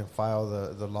didn't even file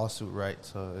the lawsuit right,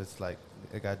 so it's like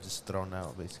it got just thrown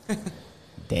out basically.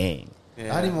 Dang.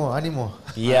 Yeah. Anymore.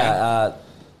 Yeah.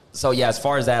 So yeah, as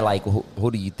far as that, like,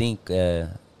 who do you think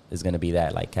is going to be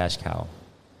that like cash cow?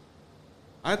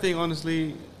 I think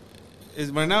honestly,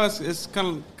 right now it's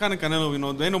kind of Canelo.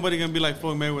 Ain't nobody gonna be like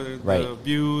Floyd Mayweather. Right. The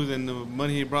views and the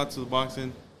money he brought to the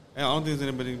boxing. I don't think there's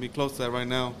anybody gonna be close to that right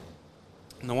now.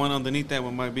 And the one underneath that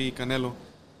one might be Canelo.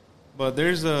 But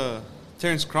there's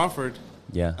Terrence Crawford.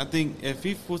 Yeah. I think if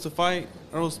he was to fight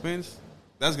Earl Spence,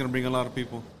 that's gonna bring a lot of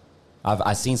people.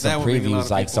 I've seen some previews,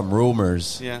 like some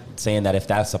rumors, saying that if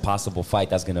that's a possible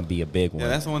fight, that's going to be a big one. Yeah,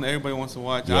 that's the one that everybody wants to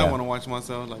watch. Yeah. I want to watch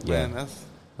myself. Like, man, that's...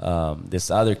 this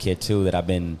other kid, too, that I've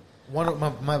been... My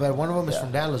bad. One of them is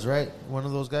from Dallas, right? One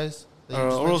of those guys?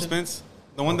 Earl Spence.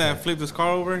 The one that flipped his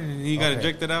car over and he got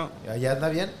ejected out. Yeah,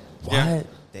 anda bien? What? Yeah.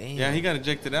 Damn. Yeah, he got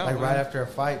ejected out. Like right after a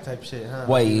fight type shit, huh?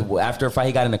 Wait, after a fight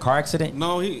he got in a car accident?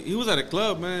 No, he was at a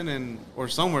club, man, or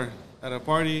somewhere at a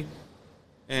party.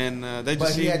 And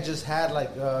he had just had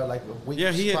like a week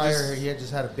prior. He had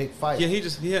just had a big fight. Yeah,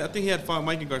 I think he had fought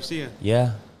Mikey Garcia.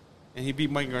 Yeah, and he beat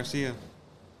Mikey Garcia.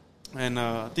 And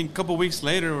I think a couple weeks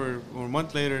later or a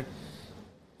month later,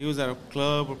 he was at a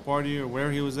club or party or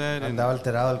where he was at. Andaba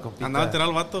alterado el compita. Andaba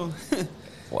alterado el vato.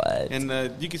 What? And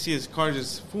you can see his car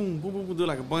just boom, boom, boom, do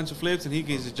like a bunch of flips, and he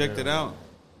gets ejected out.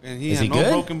 And he had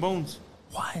no broken bones.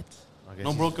 What?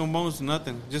 No broken bones,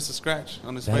 nothing. Just a scratch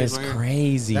on his That face. is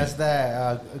crazy. That's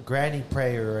that granny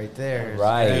prayer right there.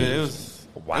 Right. Yeah, it was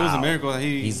a miracle that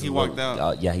he walked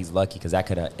out. Yeah, he's lucky because that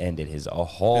could have ended his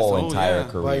whole entire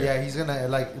career. But yeah, he's going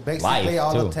to, basically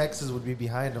all of Texas would be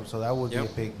behind him, so that would be a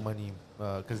big money.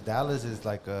 Because Dallas is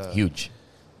like huge.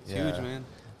 It's huge, man.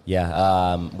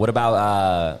 Yeah. What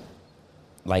about,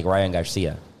 Ryan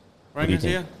Garcia? Ryan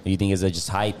Garcia? Do you think is it just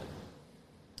hype?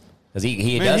 Because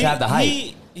he does have the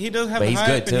hype. He does have the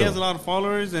hype, and he has a lot of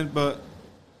followers. But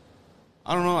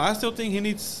I don't know. I still think he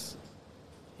needs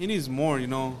more.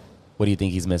 What do you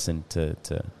think he's missing to?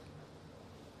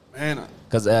 Man,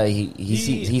 because he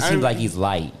seems like he's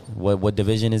light. What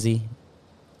division is he? I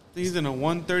think he's in a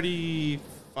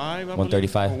 135.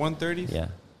 135 or 130. Yeah.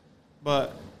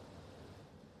 But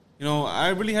I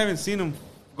really haven't seen him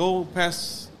go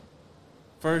past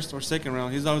first or second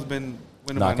round. He's always been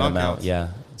winning by knockouts. Him out. Yeah.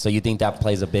 So you think that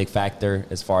plays a big factor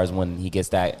as far as when he gets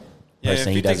that person?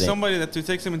 If he takes somebody that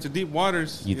takes him into deep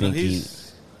waters, you think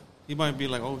he might be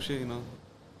like, oh shit,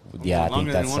 Yeah, I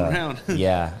think that's than 1 round.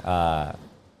 Yeah.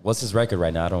 What's his record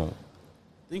right now? I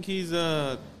think he's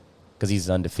because he's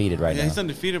undefeated right now. Yeah, he's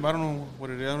undefeated, but I don't know what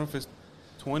it is. I don't know if it's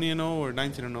 20-0 or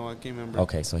 19-0. I can't remember.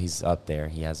 Okay, so he's up there.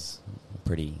 He has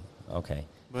pretty okay.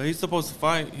 But he's supposed to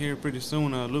fight here pretty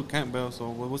soon, Luke Campbell.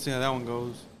 So we'll see how that one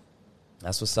goes.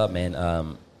 That's what's up,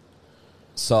 man.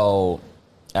 So,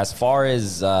 as far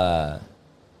as what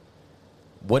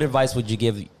advice would you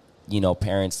give,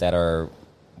 parents that are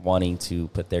wanting to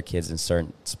put their kids in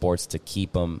certain sports to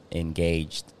keep them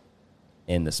engaged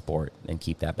in the sport and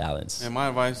keep that balance? And my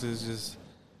advice is just,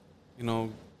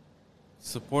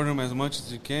 support them as much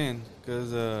as you can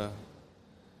because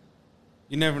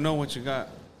you never know what you got.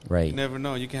 Right. You never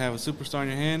know. You can have a superstar in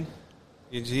your hand.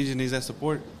 He just needs that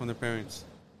support from their parents,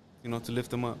 to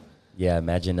lift them up. Yeah,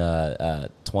 imagine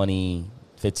 20,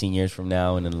 15 years from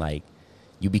now, and then,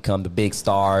 you become the big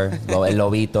star, El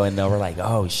Lobito, and we're like,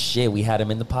 oh, shit, we had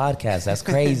him in the podcast. That's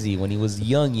crazy when he was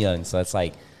young. So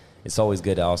it's always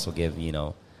good to also give,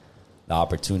 the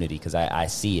opportunity because I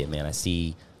see it, man. I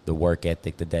see the work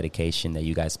ethic, the dedication that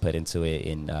you guys put into it,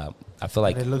 and I feel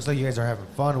like... And it looks like you guys are having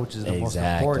fun, which is the most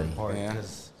important part. Yeah.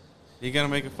 You got to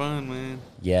make it fun, man.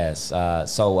 Yes.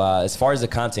 So as far as the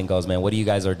content goes, man, what are you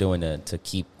guys are doing to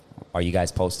keep... Are you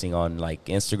guys posting on,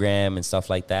 Instagram and stuff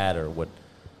like that, or what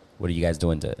are you guys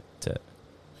doing to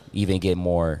even get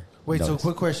more. Wait, so noticed.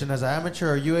 quick question: as an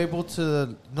amateur, are you able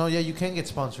to? No, yeah, you can get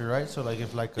sponsored, right? So like,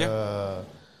 if like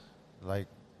like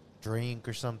drink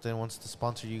or something wants to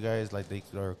sponsor you guys, like they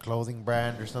or a clothing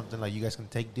brand or something, like you guys can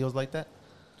take deals like that.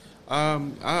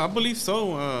 I believe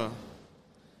so.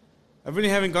 I really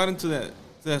haven't gotten to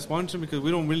that sponsor because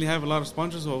we don't really have a lot of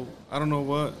sponsors, so I don't know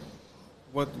what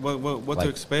Like, to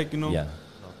expect. You know. Yeah.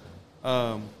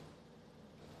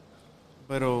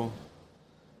 But I don't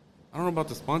know about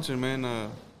the sponsor, man.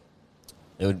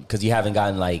 Because you haven't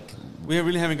gotten like. We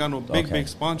really haven't got no big Okay.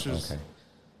 sponsors. Okay.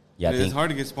 Yeah, I It's think. hard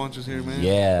to get sponsors here, man.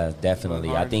 Yeah, definitely.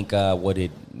 I hard. think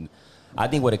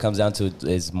what it comes down to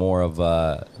is more of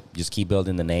just keep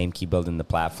building the name, keep building the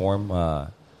platform.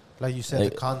 Like you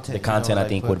said, the content. The content, I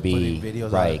think, would be putting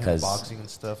videos right, out, 'cause boxing and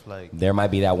stuff like. There might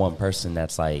be that one person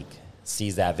that's like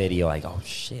sees that video like, oh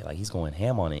shit, like he's going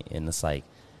ham on it, and it's like,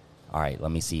 all right, let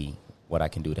me see what I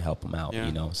can do to help him out. Yeah.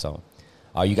 You know, so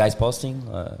are you guys posting?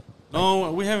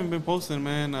 No, we haven't been posting,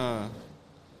 man.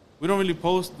 We don't really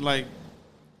post like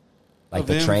Like of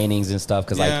the them. trainings and stuff,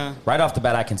 because Yeah. like right off the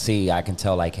bat, I can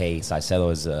tell like, hey, Saicedo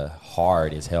is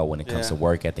hard as hell when it comes Yeah. to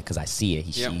work ethic, because I see it.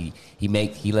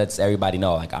 Yep. He lets everybody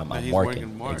know like I'm he's working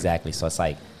working hard. exactly. So it's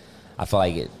like I feel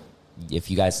like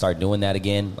if you guys start doing that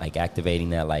again, like activating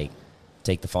that, like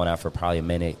take the phone out for probably a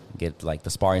minute, get like the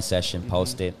sparring session,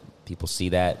 post it. People see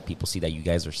that. People see that you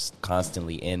guys are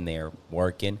constantly in there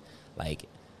working. Like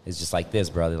it's just like this,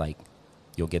 brother. Like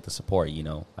you'll get the support. You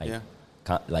know, like. Yeah.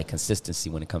 Like consistency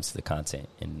when it comes to the content,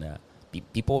 and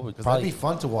people would Because probably that'd be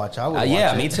fun to watch. I would. Watch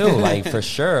yeah, it. me too. Like for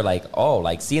sure. Like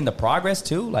like seeing the progress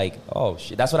too. Like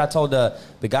shit. That's what I told the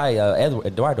guy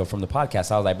Eduardo from the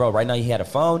podcast. I was like, bro, right now he had a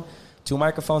phone, 2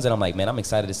 microphones, and I'm like, man, I'm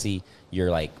excited to see your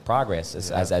like progress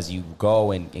as you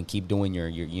go and keep doing your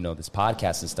this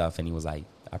podcast and stuff. And he was like,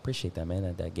 I appreciate that,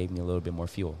 man. That gave me a little bit more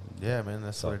fuel. Yeah, man,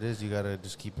 that's what it is. You gotta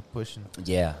just keep it pushing.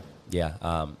 Yeah.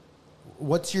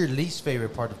 What's your least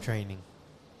favorite part of training?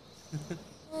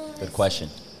 Good question.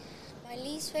 My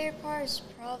least favorite part is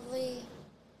probably,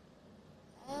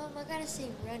 I gotta say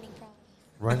running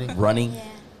probably. Running. Yeah,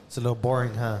 It's a little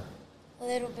boring, huh? a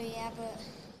little bit, yeah, but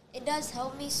it does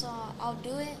help me, so I'll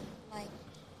do it. Like,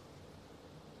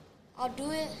 I'll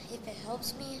do it if it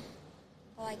helps me.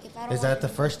 But like, if I don't Is that wanna the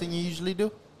do- first thing you usually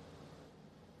do?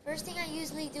 First thing I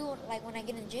usually do, like when I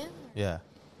get in the gym, Yeah.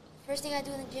 first thing I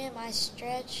do in the gym, I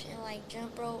stretch and like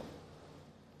jump rope.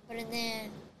 But and then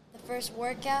the first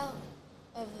workout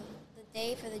of the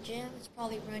day for the gym is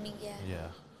probably running, yeah.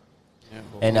 Yeah.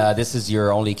 And this is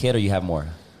your only kid, or you have more?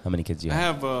 How many kids do you I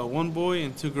have? have 1 boy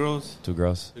and 2 girls. 2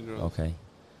 girls? 2 girls. Okay.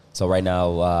 So right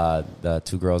now, the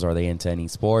 2 girls, are they into any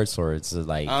sports, or it's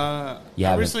like I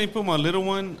haven't- recently put my little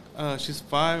one. She's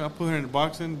 5. I put her in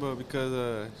boxing, but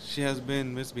because she has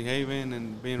been misbehaving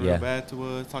and being Yeah. real bad to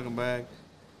us, talking back,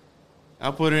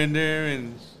 I put her in there,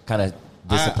 and kind of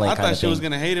discipline I kind thought of she was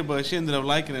thing? gonna hate it, but she ended up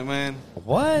liking it, man.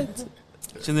 What?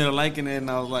 She ended up liking it,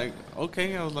 and I was like,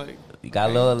 okay. I was like, You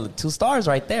got a little 2 stars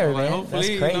right there, Well, man. hopefully, That's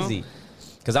you know. crazy.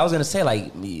 Because I was gonna say,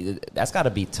 like, that's got to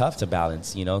be tough to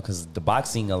balance, you know? Because the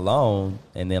boxing alone,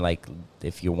 and then like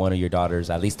if you're one of your daughters,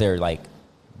 at least they're like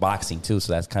boxing too,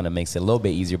 so that kind of makes it a little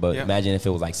bit easier. But Yeah. imagine if it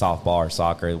was like softball or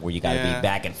soccer, where you got to Yeah. be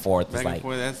back and forth. back It's and like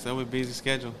forth. That would be busy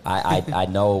schedule. I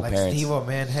know Like parents. Steve-O,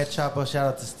 man, head chopper. Shout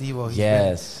out to Steve-O.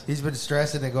 Yes. He's been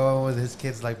stressing and going with his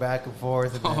kids like back and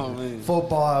forth. And Oh, then man.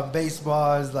 football and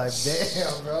baseball is like,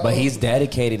 damn, bro. But he's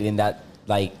dedicated in that,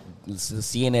 like,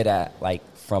 seeing it at, like,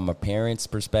 from a parent's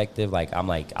perspective. Like, I'm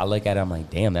like, I look at it, I'm like,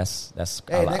 damn, that's.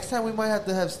 Hey, next time we might have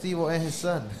to have Steve-O and his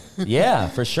son. Yeah,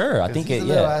 for sure. I 'Cause think he's it. a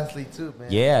little Yeah, athlete too,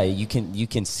 man. yeah. You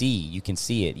can see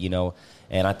it. You know,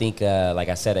 and I think, like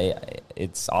I said,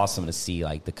 it's awesome to see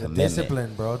like the The commitment.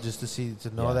 discipline, bro. Just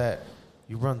to know Yeah. that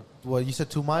you run. Well, you said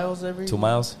 2 miles every 2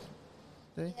 miles,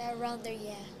 day. Yeah, around there,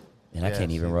 yeah. and I Yeah,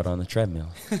 can't even see. run on the treadmill.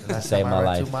 Last Save time my I ran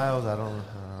life. 2 miles. I don't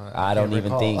can't even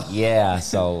recall. think. Yeah.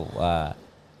 So,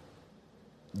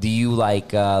 do you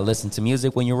like listen to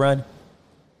music when you run,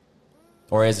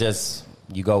 or is just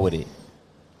you go with it?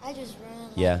 I just run.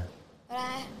 Like, Yeah. But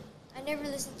I never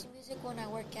listen to music when I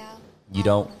work out. You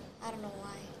don't? I don't know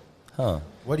why. Huh?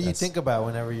 What do you That's- think about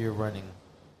whenever you're running?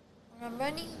 When I'm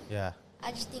running, Yeah.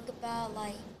 I just think about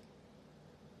like,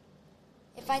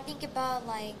 if I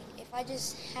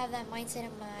just have that mindset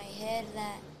in my head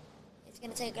that it's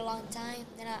gonna take a long time,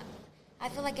 then I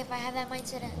feel like if I have that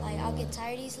mindset, like I'll get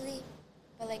tired easily.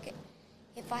 But like,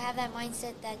 if I have that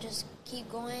mindset that just keep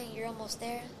going, you're almost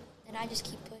there, then I just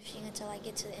keep pushing until I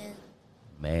get to the end.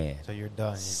 Man, So you're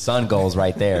done. sun goals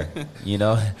right there. You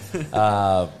know.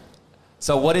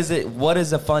 So what is it? What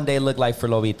does a fun day look like for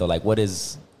Lobito? Like, what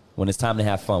is when it's time to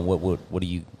have fun? What do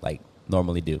you like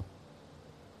normally do?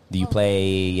 Do you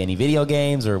play any video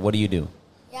games, or what do you do?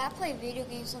 Yeah, I play video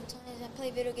games sometimes. I play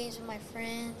video games with my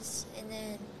friends, and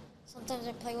then sometimes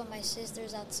I play with my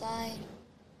sisters outside.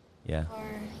 Yeah. Or,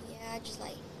 yeah,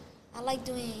 I like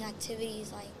doing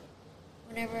activities. Like,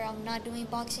 whenever I'm not doing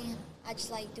boxing, I just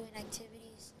like doing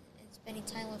activities and spending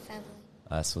time with family.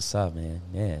 That's what's up, man.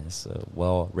 Yeah, it's a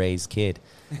well-raised kid.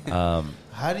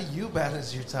 How do you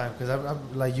balance your time? Because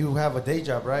I'm like, you have a day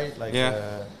job, right? Like,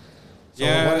 Yeah. So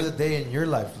what does a day in your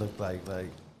life look like? Like,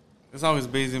 It's always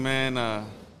busy, man. A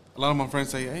lot of my friends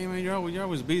say, "Hey, man, you're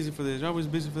always busy for this. You're always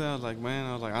busy for that." I was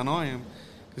like, I know I am,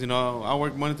 because I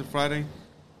work Monday to Friday.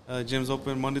 Gym's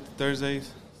open Monday to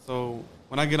Thursdays. So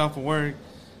when I get off of work,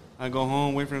 I go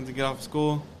home, wait for him to get off of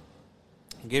school,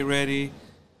 get ready,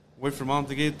 wait for mom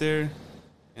to get there,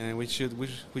 and we just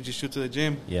shoot to the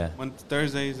gym. Yeah. Monday to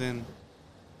Thursdays, and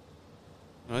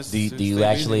do you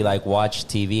actually like watch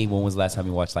TV? When was the last time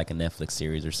you watched like a Netflix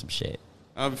series or some shit?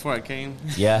 Before I came.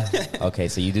 Yeah. Okay,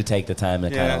 so you do take the time to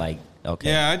kind of like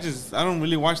Yeah, I don't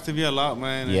really watch TV a lot,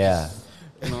 man. Yeah.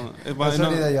 It's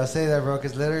funny that y'all say that, bro,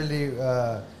 because literally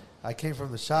I came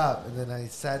from the shop and then I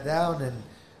sat down and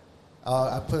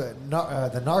I put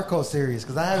the Narco series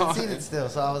because I haven't seen it still.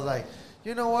 So I was like,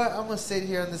 you know what? I'm gonna sit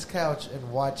here on this couch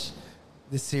and watch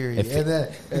this series. And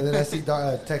then I see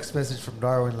a text message from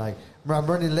Darwin like, I'm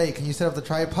running late. Can you set up the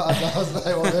tripod? I was like,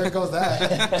 well, there goes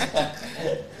that.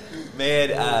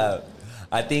 Man,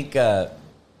 I think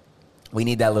we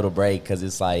need that little break because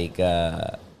it's like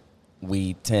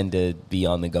we tend to be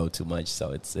on the go too much.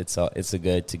 So it's a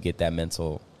good to get that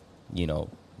mental,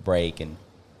 break and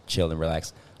chill and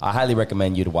relax. I highly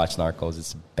recommend you to watch Narcos.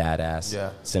 It's badass.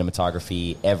 Yeah.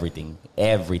 Cinematography,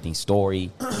 everything,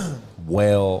 story,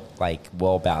 well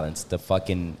balanced. The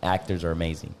fucking actors are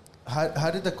amazing.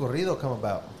 How did the corrido come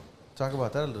about? Talk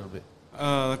about that a little bit.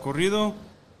 The corrido,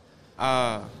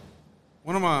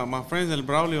 one of my friends, El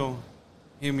Braulio,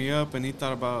 hit me up and he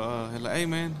thought about, he's like, hey,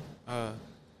 man.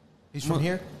 He's from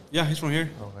here? Yeah, he's from here.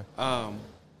 Okay.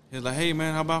 He's like, hey,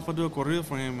 man, how about if I do a corrido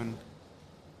for him? And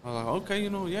I was like, okay,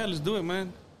 yeah, let's do it,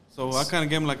 man. So I kind of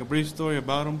gave him like a brief story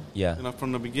about him. Yeah.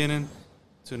 From the beginning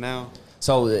to now.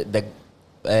 So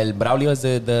El Braulio is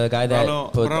the guy that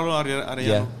Braulio Arellano.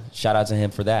 Yeah, shout out to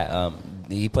him for that.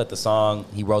 He wrote the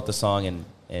song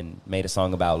and made a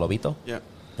song about Lobito. Yeah.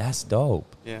 That's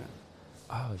dope. Yeah.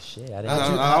 Oh shit! I didn't.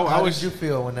 How did you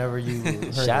feel whenever you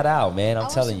heard Shout out, man! I'm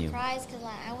telling you. I was surprised because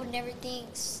I would never think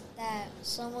that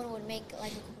someone would make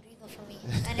like a corrido for me.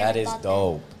 I That never is thought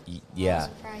dope. Yeah. I was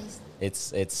surprised.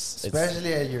 It's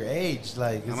especially at your age,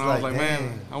 like it's I was like, dang.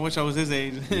 man, I wish I was his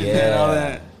age. Yeah. All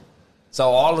that. So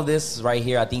all of this right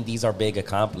here, I think these are big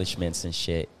accomplishments and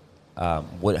shit.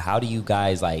 How do you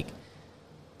guys like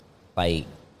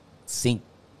sink,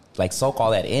 like soak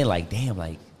all that in? Like, damn,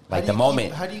 like the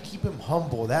moment. How do you keep him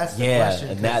humble? That's the Yeah, question.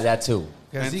 and that too.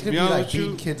 Because And he to could be be honest like with you-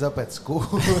 beating kids up at school.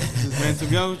 Man, to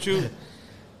be honest with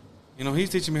you, he's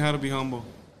teaching me how to be humble.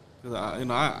 Cause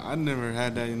I never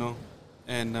had that,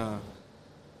 and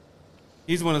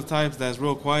he's one of the types that's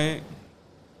real quiet,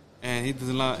 and he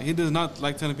does not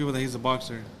like telling people that he's a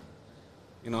boxer.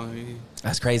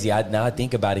 That's crazy. Now I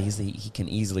think about it, he can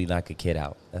easily knock a kid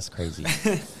out. That's crazy.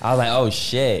 I was like, oh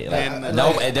shit. Like,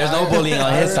 there's no bullying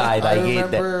on his side. I Like,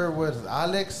 remember with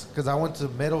Alex, because I went to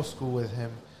middle school with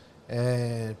him,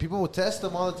 and people would test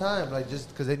him all the time, like just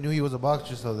because they knew he was a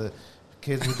boxer, so the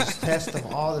kids would just test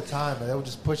him all the time, and they would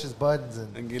just push his buttons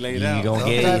and get laid You out. gonna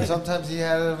get- sometimes he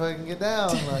had to fucking get down.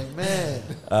 Like, man,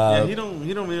 Yeah, he don't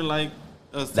really like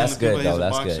us. That's telling good, people though. he's a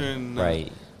That's boxer good. And,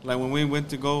 Right. Like when we went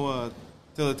to go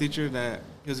tell the teacher that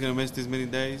he was gonna miss these many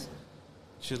days,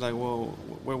 she's like, "Well,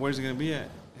 where's he gonna be at?"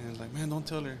 And it's like, "Man, don't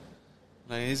tell her.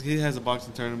 Like he has a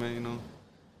boxing tournament,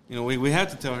 we have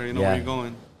to tell her, where you're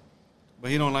going." But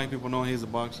he don't like people knowing he's a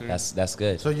boxer. That's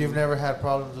good. so you've never had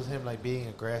problems with him like being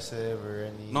aggressive or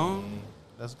any? No.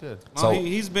 That's good. No, So-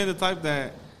 he's been the type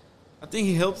that I think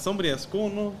he helped somebody at school.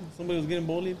 No, somebody was getting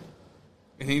bullied,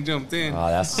 and he jumped in. Oh,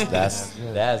 that's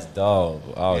dope.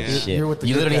 Oh Yeah. shit! You're with the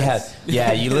You good literally guys.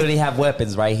 you literally have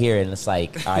weapons right here, and it's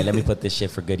like, all right, let me put this shit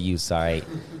for good use. All right,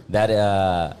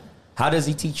 that how does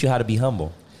he teach you how to be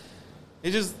humble?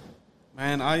 It just,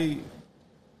 man,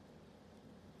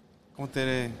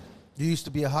 You used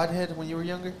to be a hothead when you were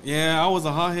younger. I was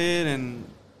a hothead, and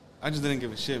I just didn't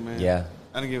give a shit, man. Yeah.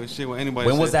 I didn't give a shit what anybody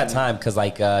When said was that to me. time? Because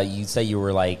like you say you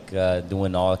were like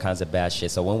doing all kinds of bad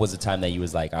shit. So when was the time that you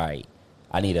was like, all right,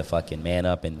 I need to fucking man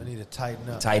up I and need to tighten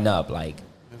up. tighten up? Like,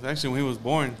 It was actually when he was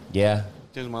born. yeah,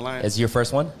 Changed my life. is your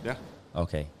first one? Yeah.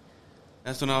 Okay,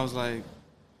 That's when I was like,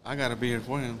 I got to be here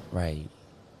for him. right,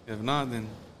 If not, then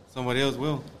somebody else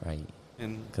will. right.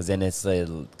 And Because then it's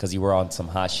because you were on some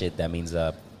hot shit. That means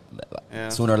yeah,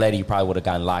 sooner or later you probably would have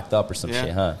gotten locked up or some Yeah,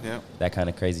 shit, huh? yeah. That kind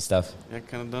of crazy stuff. that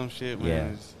kind of dumb shit, man. Yeah.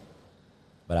 It's-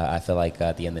 But I feel like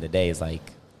at the end of the day, it's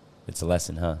like it's a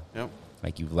lesson, huh? Yep.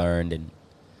 Like you've learned, and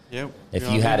Yep. if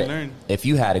all you had live it, and learn. if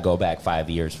you had to go back 5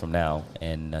 years from now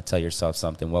and tell yourself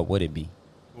something, what would it be?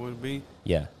 What would it be?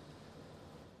 Yeah.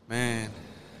 Man.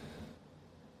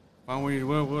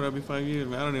 Where would I be 5 years,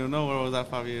 man? I don't even know where I was at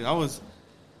 5 years.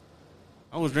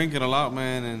 I was drinking a lot,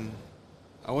 man, and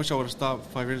I wish I would have stopped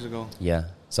 5 years ago. Yeah.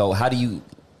 So how do you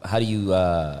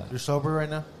You're sober right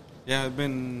now? Yeah, it's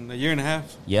been a year and a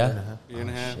half. yeah? A year and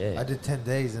a half. Shit. I did 10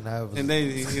 days and I was. And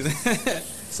they,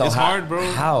 So it's how, hard,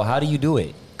 bro. How do you do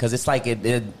it? Because it's like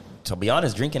to be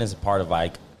honest, drinking is a part of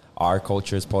like our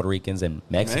culture as Puerto Ricans and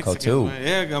Mexico Mexicans, too.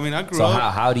 man. Yeah, I mean, I grew So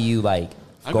up. how do you like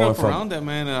I grew going up from around that,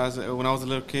 man. When I was a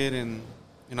little kid, and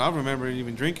I remember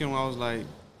even drinking when I was like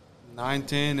 9,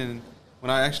 10, and when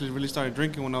I actually really started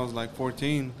drinking when I was like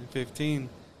 14 and 15,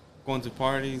 going to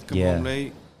parties, coming Yeah. home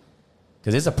late.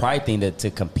 Because it's a pride thing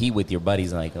to compete with your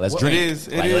buddies. Like, let's drink. It is.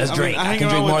 It like, is. let's drink. I hang can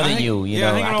around drink with- more I than hang- you. You yeah, know,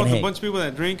 I hang I around can with a hang. bunch of people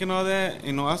that drink and all that.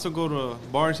 I still go to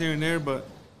bars here and there, but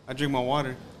I drink my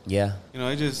water. Yeah.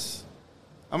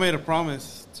 I made a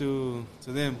promise to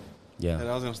them that Yeah.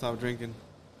 I was gonna stop drinking.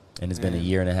 And it's been a Yeah.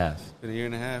 year and a half. It's been a year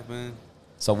and a half, man.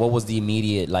 So what was the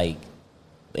immediate like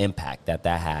impact that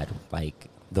had? Like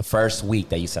the first week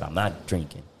that you said, I'm not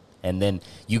drinking. And then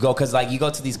you go, because like you go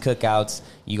to these cookouts,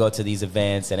 you go to these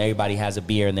events, and everybody has a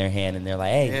beer in their hand, and they're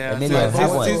like, "Hey, Yeah, Emilio, so- have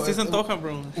so- one." so- sí se antoja,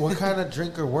 bro. What kind of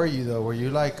drinker were you though? Were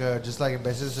you like just like en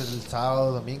veces el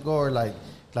sábado, domingo, or like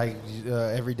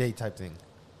everyday type thing?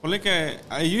 Well, like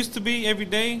I used to be every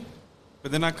day,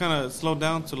 but then I kind of slowed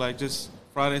down to like just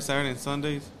Friday, Saturday, and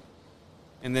Sundays,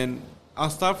 and then I'll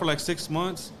stop for like 6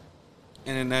 months,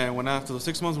 and then when after the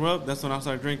 6 months were up, that's when I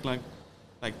started drinking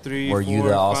like 3, Were 4, you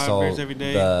 5 also beers every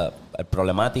day. the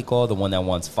problemático, the one that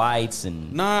wants fights,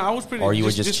 and Nah, I was pretty. Or you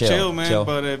were just just chill, chill, man. chill.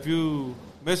 But if you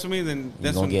mess with me, then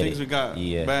that's gonna when get things it. we got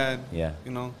Yeah. bad. Yeah.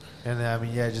 You know. And I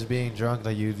mean, yeah, just being drunk,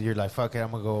 like you're like, fuck it,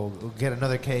 I'm gonna go get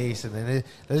another case, and then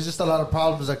there's just a lot of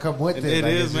problems that come with it. It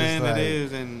Like, is, it's just man. like- It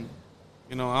is, and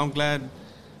I'm glad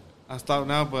I stopped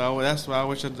now. But that's why I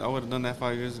wish I would have done that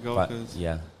 5 years ago, because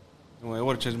yeah, it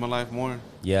would have changed my life more.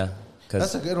 yeah,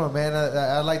 That's because a good one, man.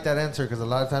 I like that answer because a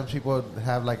lot of times people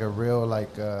have like a real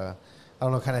I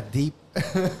don't know, kind of deep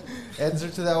answer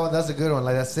to that one. That's a good one.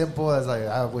 Like that's simple. That's like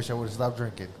I wish I would have stopped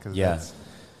drinking. Cause Yeah.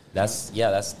 That's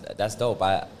dope.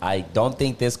 I don't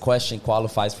think this question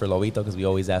qualifies for Lobito because we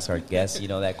always ask our guests,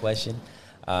 that question.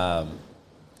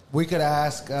 we could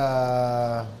ask,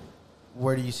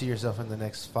 where do you see yourself in the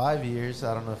next 5 years?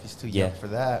 I don't know if he's too Yeah. young for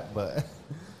that, but Yeah,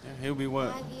 he'll be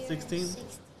what, 5 years, 16?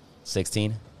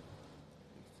 16.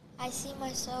 I see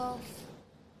myself.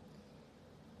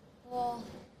 Well,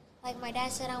 like my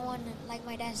dad said, I want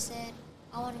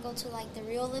to go to like the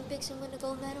Rio Olympics and win a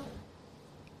gold medal.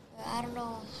 But I don't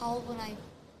know how old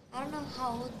I don't know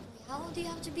how old do you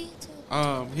have to be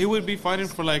to? He would be fighting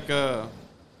for like kind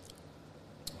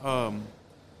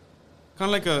of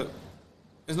like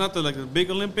it's not the big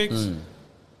Olympics,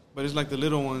 but it's like the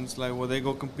little ones, like where they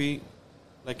go compete,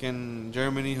 like in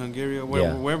Germany, Hungary, or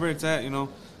wherever it's at, they'll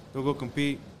go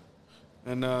compete,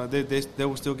 and they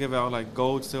will still give out like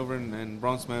gold, silver, and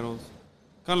bronze medals,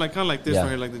 kind of like this Yeah. right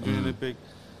here, like the Junior Olympic.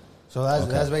 so that's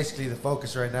Okay. that's basically the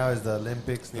focus right now is the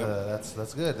Olympics. Yep.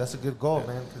 That's good. That's a good goal,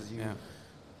 man, because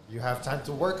you have time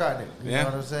to work on it. You know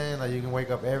what I'm saying? Like you can wake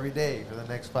up every day for the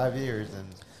next 5 years and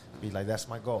be like, that's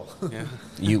my goal.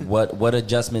 Yeah. What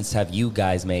adjustments have you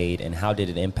guys made, and how did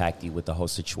it impact you with the whole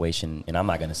situation? And I'm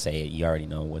not gonna say it. You already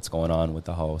know what's going on with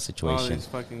the whole All situation. these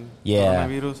fucking Yeah,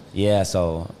 coronavirus. yeah.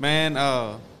 So Man,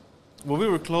 well,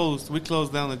 we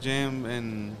closed down the gym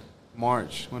in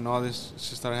March when all this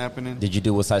shit started happening. did you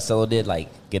do what Saicelo did, like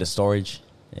get a storage?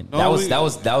 And No, that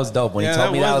was dope. When Yeah, he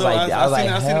told me that, I was like, I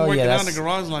seen him hell working yeah, out in the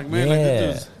garage, like,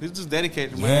 man, he's just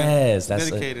dedicated, man. yes, that's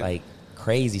dedicated. like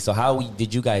crazy. So how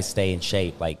did you guys stay in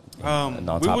shape, like on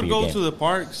top we of would your go game? to the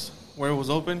parks where it was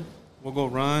open. We'll go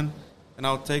run, and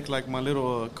I'll take like my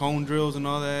little cone drills and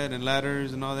all that, and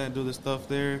ladders and all that, and do the stuff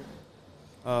there.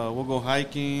 We'll go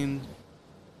hiking,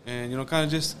 and kind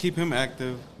of just keep him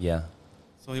active. Yeah.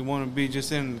 So he won't be just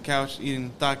sitting on the couch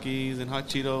eating Takis and hot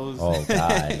Cheetos. Oh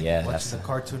God, yeah. Watching the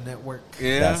Cartoon Network.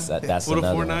 yeah. That's What a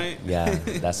another one. Fortnite. Yeah,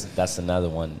 that's another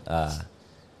one.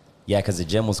 Yeah, because the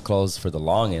gym was closed for the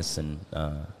longest. And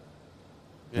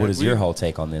what is your whole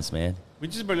take on this, man? We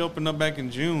just barely opened up back in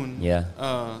June. Yeah.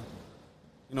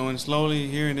 And slowly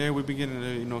here and there we've been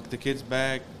getting the kids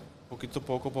back,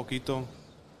 poquito,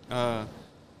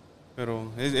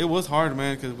 Pero it was hard,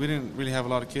 man, because we didn't really have a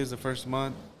lot of kids the first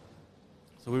month.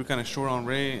 So we were kind of short on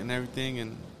rent and everything.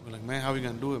 And we're like, man, how we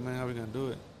going to do it, man? How we going to do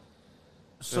it?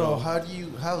 So how do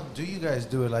you guys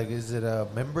do it? Like, is it a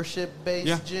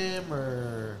membership-based gym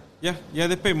or? Yeah,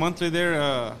 they pay monthly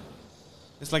there.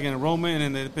 It's like an enrollment,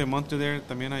 and then they pay monthly there.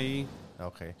 También ahí.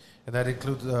 Okay, and that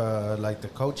includes like the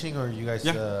coaching, or you guys?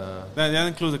 Yeah, that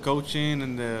includes the coaching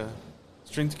and the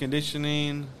strength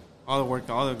conditioning, all the work,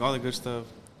 all the good stuff.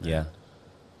 Yeah.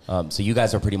 So you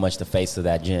guys are pretty much the face of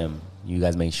that gym. You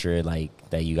guys make sure like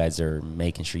that you guys are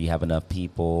making sure you have enough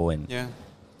people and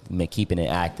keeping it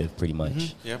active pretty much.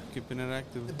 Mm-hmm. Yep, keeping it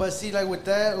active. But see, like with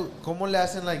that, ¿cómo le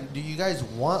hacen? Like, do you guys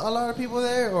want a lot of people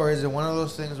there, or is it one of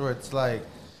those things where it's like,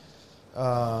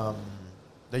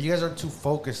 that you guys aren't too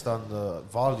focused on the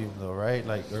volume though, right?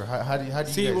 Like, or how do you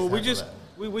see? Guys well, we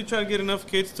that? try to get enough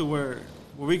kids to where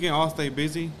we can all stay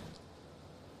busy.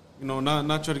 You know,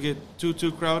 not try to get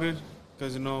too crowded,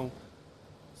 because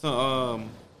so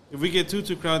if we get too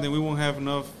crowded, then we won't have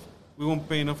enough. We won't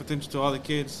pay enough attention to all the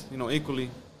kids. Equally.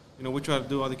 We try to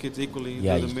do all the kids equally.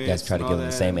 Yeah, you guys try to give them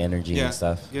the same energy and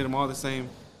stuff. Get them all the same,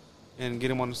 and get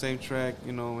them on the same track.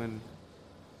 And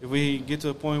if we get to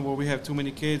a point where we have too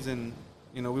many kids, and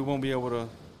we won't be able to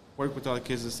work with all the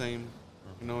kids the same.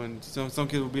 And some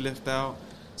kids will be left out.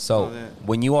 So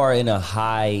when you are in a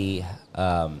high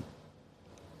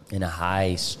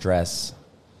stress,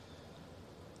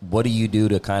 what do you do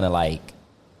to kind of like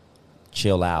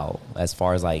chill out as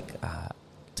far as like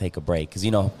take a break? Because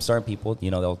certain people,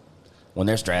 they'll when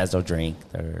they're stressed, they'll drink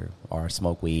or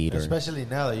smoke weed, especially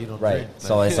now that you don't drink.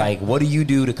 So it's like, what do you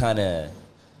do to kind of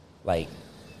like?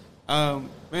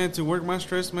 Man, to work my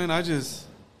stress, man, I just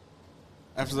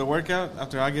after the workout,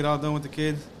 after I get all done with the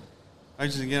kids, I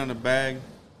just get on the bag,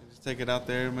 and just take it out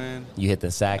there, man. You hit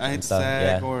the sack. I hit and the stuff,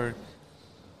 sack, yeah. or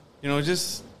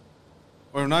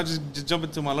not just jump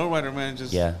into my lowrider, man.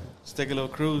 Just take a little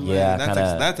cruise, yeah, man.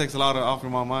 That takes a lot off of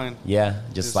my mind. Yeah,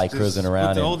 just cruising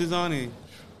around. Put the oldies on and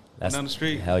down the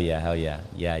street. Hell yeah.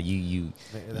 Yeah,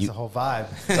 that's a whole vibe.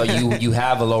 So you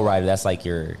have a lowrider. That's like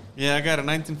your. Yeah, I got a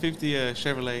 1950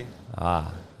 Chevrolet.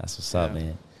 That's what's up,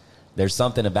 man. There's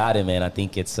something about it, man. I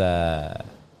think it's I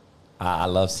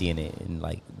love seeing it. And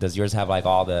like, does yours have like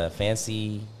all the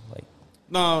fancy like?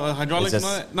 No, hydraulics. It's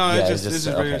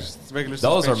just regular.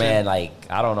 Those are, man, like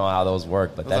I don't know how those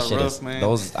work, but that shit rough, is. Man.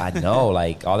 Those I know,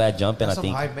 like all that jumping. That's I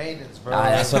think some high maintenance, bro.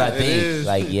 that's what I think.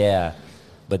 Like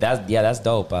but that's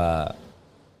dope.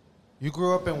 You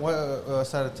grew up in what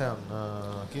side of town?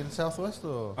 Aquí in the Southwest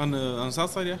or on the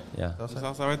south side? Yeah. The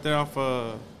south side, right there off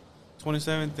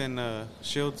 27th and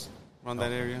Shields, around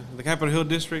that area. The Capitol Hill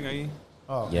district.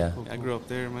 Oh, yeah. Cool. I grew up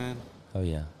there, man. Oh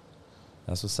yeah,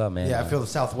 that's what's up, man. Yeah, I feel the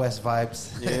Southwest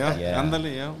vibes. Yeah.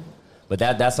 Andale, yeah. But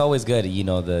that's always good,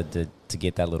 to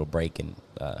get that little break and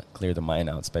clear the mind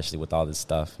out, especially with all this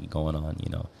stuff going on.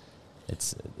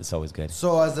 It's always good.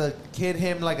 So as a kid,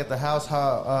 him like at the house,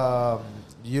 how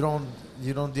you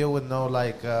don't deal with no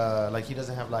like he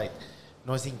doesn't have like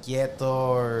no es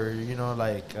inquieto or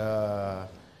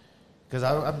because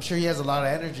I'm sure he has a lot of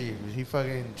energy. He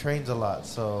fucking trains a lot,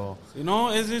 so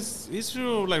he's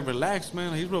real like relaxed,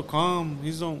 man. He's real calm.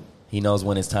 He knows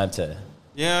when it's time to.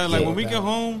 Yeah, like when we get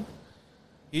home,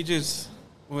 he just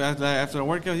after the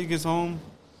workout he gets home,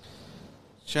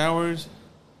 showers,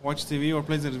 watch TV or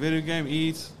plays a video game,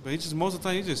 eats. But most of the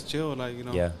time he just chill, like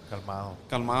Yeah.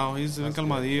 Calmado. He's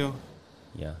calmadillo.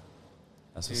 Yeah.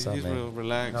 That's what's up, he's man. real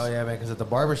relaxed. Oh yeah, man. Because at the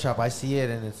barbershop, I see it,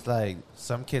 and it's like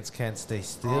some kids can't stay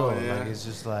still. Oh, yeah. Like it's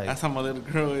just like that's how my little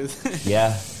girl is.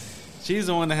 Yeah. She's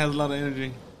the one that has a lot of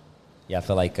energy. Yeah, I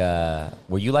feel like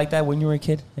were you like that when you were a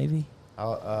kid? Maybe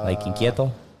like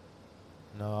inquieto.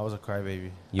 No, I was a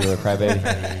crybaby. You were a crybaby.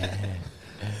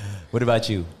 What about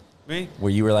you? Me?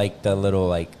 Where you were like the little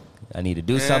like I need to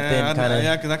do something kind of.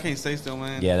 Yeah, because I can't stay still,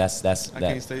 man. Yeah, that's I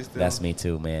can't stay still. That's me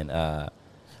too, man.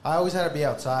 I always had to be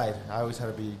outside. I always had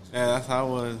to be. Yeah, that's how I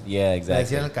was. Yeah,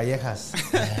 exactly. Me decían el callejas.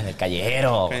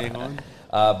 Callejero.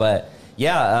 But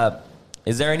yeah,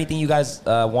 is there anything you guys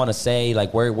want to say?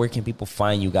 Like, where can people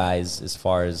find you guys as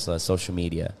far as social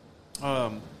media?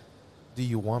 Do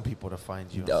you want people to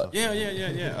find you?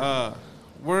 Yeah.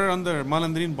 We're under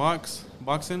Malandrin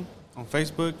Boxing on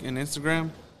Facebook and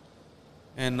Instagram.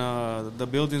 And the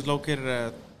building's located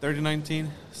at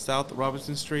 3019 South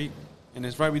Robinson Street. And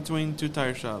it's right between two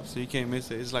tire shops, so you can't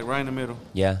miss it. It's like right in the middle.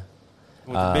 Yeah.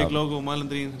 With the big logo,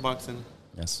 Malandrin Boxing.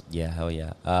 Hell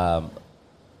yeah.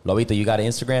 Lobito, you got an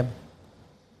Instagram?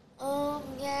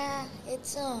 Yeah,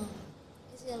 it's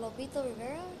is it Lobito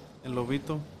Rivera? El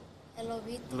Lobito. El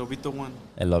Lobito. El Lobito 1.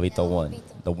 El Lobito 1.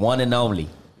 The one and only.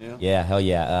 Yeah. Yeah, hell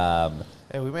yeah.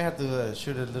 Hey, we may have to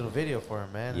shoot a little video for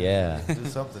him, man. Yeah. Do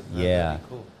something. Yeah. That'd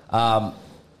be cool.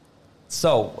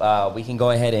 So we can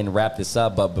go ahead and wrap this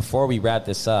up. But before we wrap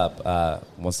this up,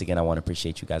 once again, I want to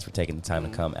appreciate you guys for taking the time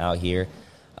to come out here.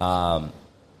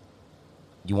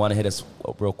 You want to hit us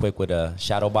real quick with a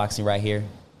shadow boxing right here?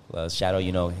 Shadow,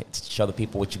 show the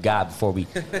people what you got before we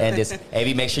end this.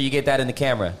 Avi, make sure you get that in the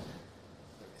camera.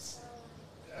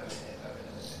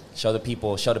 Show the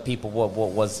people what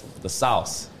was the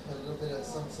sauce. A little bit of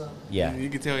some. Yeah. You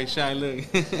can tell he's shy. Look.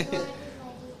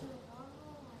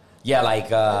 Yeah, like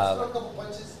Throw a couple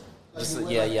punches. just you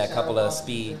would, yeah, like, a couple of shadow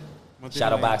speed boxing.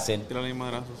 shadow boxing. Tírale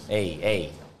madrazos.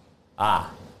 Hey.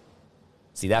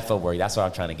 See that footwork? That's what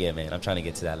I'm trying to get, man. I'm trying to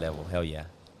get to that level. Hell yeah.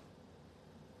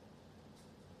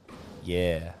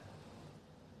 Yeah.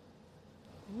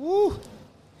 Woo.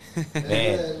 Man.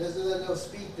 Let's do that little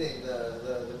speed thing,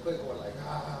 the quick one, like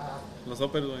Los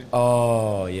uppers, güey.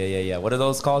 Oh, yeah. What are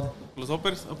those called? Los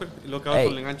uppers. Y lo que Hey.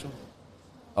 con el engancho.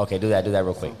 Okay, do that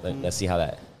real quick. Let's see how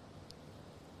that.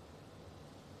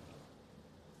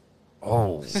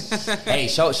 Oh. Hey,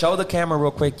 show the camera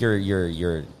real quick your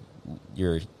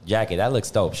jacket. That looks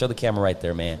dope. Show the camera right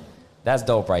there, man. That's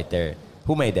dope right there.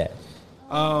 Who made that?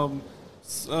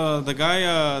 The guy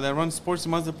that runs Sports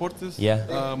and Más Deportes.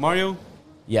 Yeah. Mario.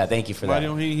 Yeah, thank you for that.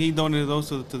 Mario, he donated those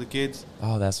to the kids.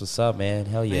 Oh, that's what's up, man.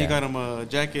 Hell yeah. He got him a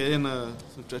jacket and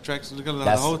some tracks. Look at the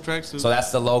That's- whole tracksuit. So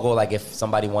that's the logo. Like if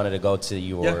somebody wanted to go to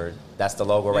your, Yeah. that's the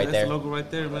logo right that's there. the logo right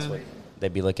there, That's man. what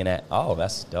they'd be looking at. Oh,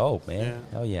 that's dope, man. Yeah.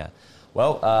 Hell yeah.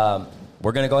 Well,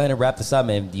 we're gonna go ahead and wrap this up,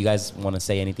 man. Do you guys want to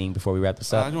say anything before we wrap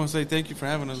this I up? just want to say thank you for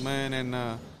having us, man. And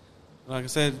like I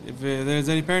said, if there's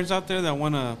any parents out there that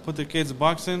want to put their kids in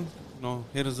boxing,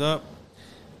 hit us up.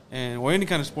 Or any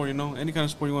kind of sport, any kind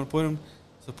of sport you want to put them,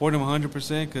 support them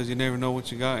 100% because you never know what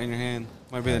you got in your hand.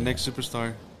 Might be the next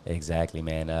superstar. Exactly,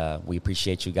 man. We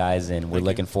appreciate you guys, and we're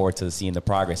looking forward to seeing the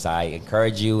progress. I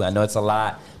encourage you. I know it's a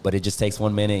lot, but it just takes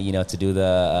 1 minute, to do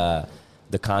the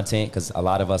content because a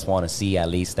lot of us want to see at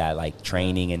least that like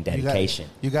training and dedication.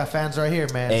 You got fans right here,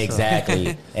 man.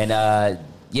 Exactly. And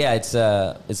yeah,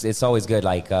 it's always good.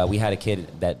 Like we had a kid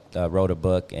that wrote a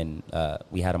book, and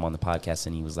we had him on the podcast,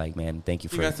 and he was like, "Man, thank you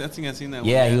for." I think I've seen that.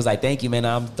 Yeah, one. he was like, "Thank you, man.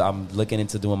 I'm looking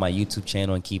into doing my YouTube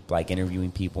channel and keep like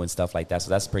interviewing people and stuff like that." So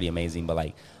that's pretty amazing. But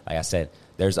like I said,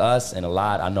 there's us and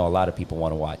I know a lot of people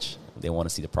want to watch. They want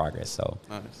to see the progress. So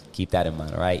Nice. keep that in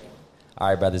mind. All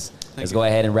right, brothers. Let's you. go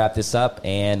ahead and wrap this up,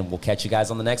 and we'll catch you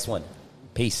guys on the next one.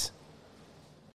 Peace.